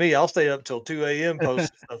threaten me. I'll stay up till 2 a.m.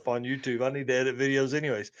 posting stuff on YouTube. I need to edit videos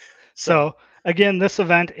anyways. So again, this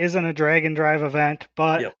event isn't a drag and drive event,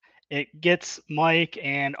 but it gets Mike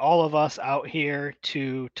and all of us out here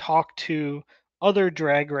to talk to other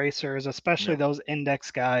drag racers, especially those index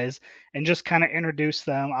guys, and just kind of introduce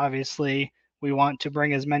them. Obviously, we want to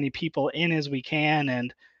bring as many people in as we can.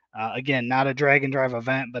 And again, not a drag and drive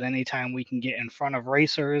event, but anytime we can get in front of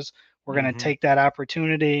racers, we're going to take that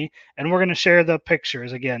opportunity and we're going to share the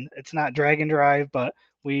pictures. Again, it's not drag and drive, but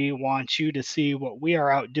we want you to see what we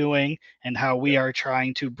are out doing and how we are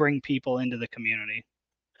trying to bring people into the community.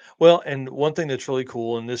 Well, and one thing that's really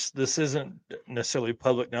cool, and this isn't necessarily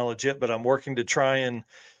public knowledge yet, but I'm working to try and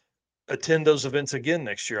attend those events again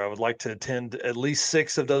next year. I would like to attend at least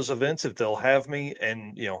 6 of those events if they'll have me,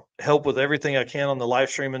 and help with everything I can on the live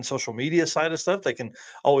stream and social media side of stuff. They can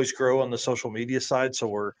always grow on the social media side,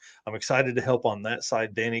 so I'm excited to help on that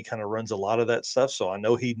side. Danny kind of runs a lot of that stuff, so I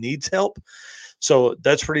know he needs help. So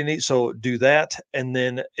that's pretty neat. So do that. And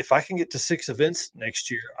then if I can get to 6 events next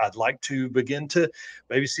year, I'd like to begin to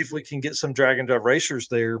maybe see if we can get some drag and drive racers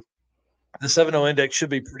there. The 7.0 index should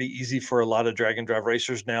be pretty easy for a lot of drag and drive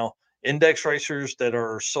racers now. Index racers that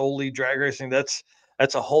are solely drag racing, that's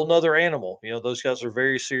a whole nother animal. Those guys are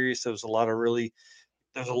very serious. There's a lot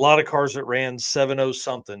of cars that ran 7.0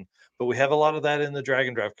 something, but we have a lot of that in the drag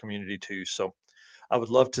and drive community too. So I would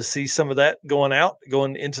love to see some of that going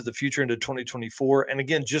into the future, into 2024. And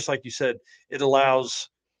again, just like you said, it allows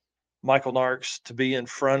Michael Narks to be in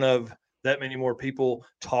front of that many more people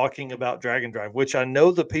talking about drag and drive, which I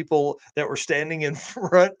know the people that were standing in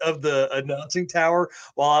front of the announcing tower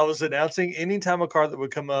while I was announcing, anytime a car that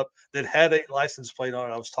would come up that had a license plate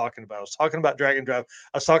on it, I was talking about drag and drive.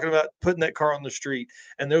 I was talking about putting that car on the street.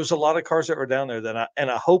 And there was a lot of cars that were down there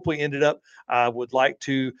I hope we ended up, I would like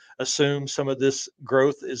to assume some of this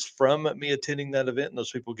growth is from me attending that event and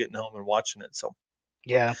those people getting home and watching it. So,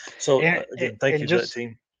 yeah. So again, thank you to that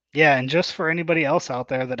team. Yeah, and just for anybody else out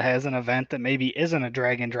there that has an event that maybe isn't a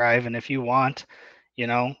drag and drive, and if you want,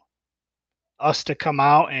 us to come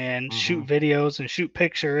out and shoot videos and shoot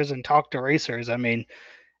pictures and talk to racers, I mean,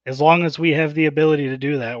 as long as we have the ability to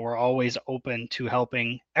do that, we're always open to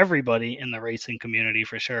helping everybody in the racing community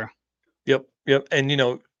for sure. Yep. And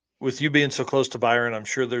with you being so close to Byron, I'm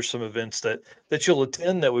sure there's some events that you'll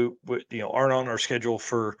attend that we aren't on our schedule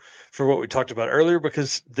for what we talked about earlier,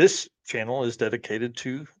 because this channel is dedicated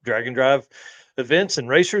to drag and drive events and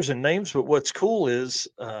racers and names. But what's cool is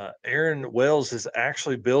Aaron Wells is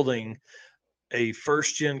actually building a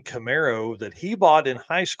first gen Camaro that he bought in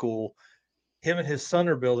high school. Him and his son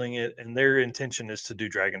are building it, and their intention is to do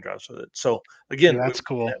drag and drives with it. So again, That's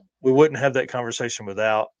cool. we wouldn't have that conversation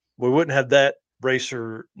we wouldn't have that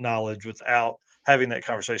racer knowledge without having that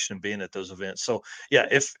conversation and being at those events. So yeah,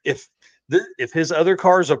 if his other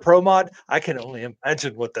car is a pro mod, I can only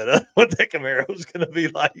imagine what that Camaro is going to be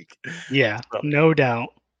like. Yeah, So, no doubt.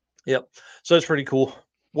 yep. So it's pretty cool.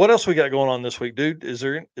 What else we got going on this week, dude? Is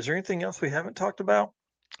there anything else we haven't talked about?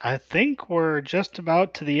 I think we're just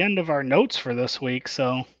about to the end of our notes for this week.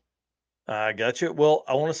 So I got you. Well,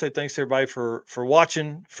 I want to say thanks to everybody for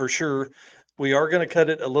watching, for sure. We are going to cut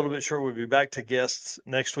it a little bit short. We'll be back to guests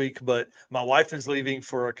next week, but my wife is leaving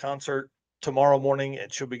for a concert tomorrow morning,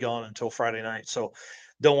 and she'll be gone until Friday night. So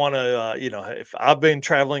don't want to, if I've been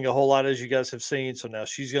traveling a whole lot, as you guys have seen, so now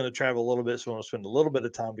she's going to travel a little bit. So we want to spend a little bit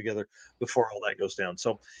of time together before all that goes down.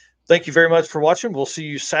 So thank you very much for watching. We'll see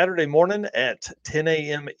you Saturday morning at 10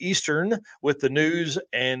 a.m. Eastern with the news,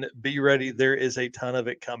 and be ready. There is a ton of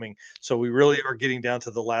it coming. So we really are getting down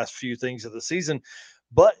to the last few things of the season,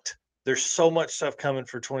 but there's so much stuff coming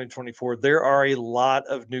for 2024. There are a lot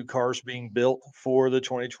of new cars being built for the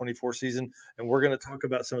 2024 season, and we're going to talk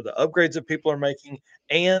about some of the upgrades that people are making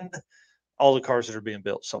and all the cars that are being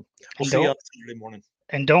built. So we'll see you on Saturday morning.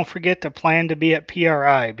 And don't forget to plan to be at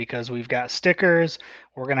PRI, because we've got stickers.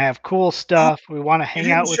 We're going to have cool stuff. We want to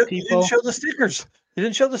hang out with people. You didn't show the stickers. You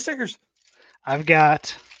didn't show the stickers. I've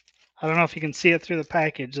got, I don't know if you can see it through the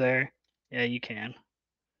package there. Yeah, you can.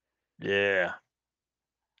 Yeah.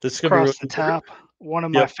 This is Across the top, one of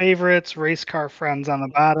my favorites, Race Car Friends on the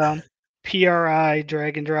bottom, PRI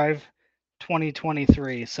Drag and Drive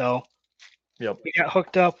 2023. So we got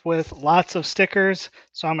hooked up with lots of stickers.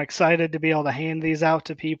 So I'm excited to be able to hand these out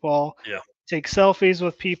to people, take selfies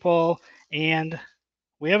with people, and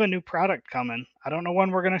we have a new product coming. I don't know when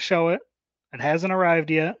we're going to show it. It hasn't arrived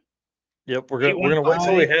yet. Yep, we're gonna wait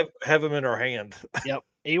till we have them in our hand. Yep.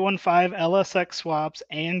 815 LSX Swaps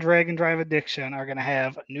and Drag and Drive Addiction are going to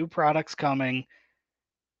have new products coming.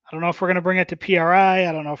 I don't know if we're going to bring it to PRI.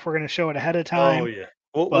 I don't know if we're going to show it ahead of time. Oh yeah,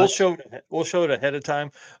 we'll show it ahead of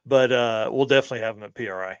time, but we'll definitely have them at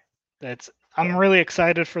PRI. I'm really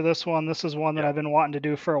excited for this one. This is one that I've been wanting to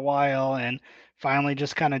do for a while, and finally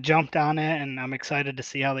just kind of jumped on it, and I'm excited to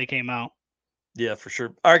see how they came out. Yeah, for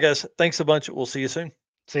sure. All right, guys. Thanks a bunch. We'll see you soon.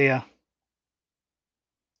 See ya.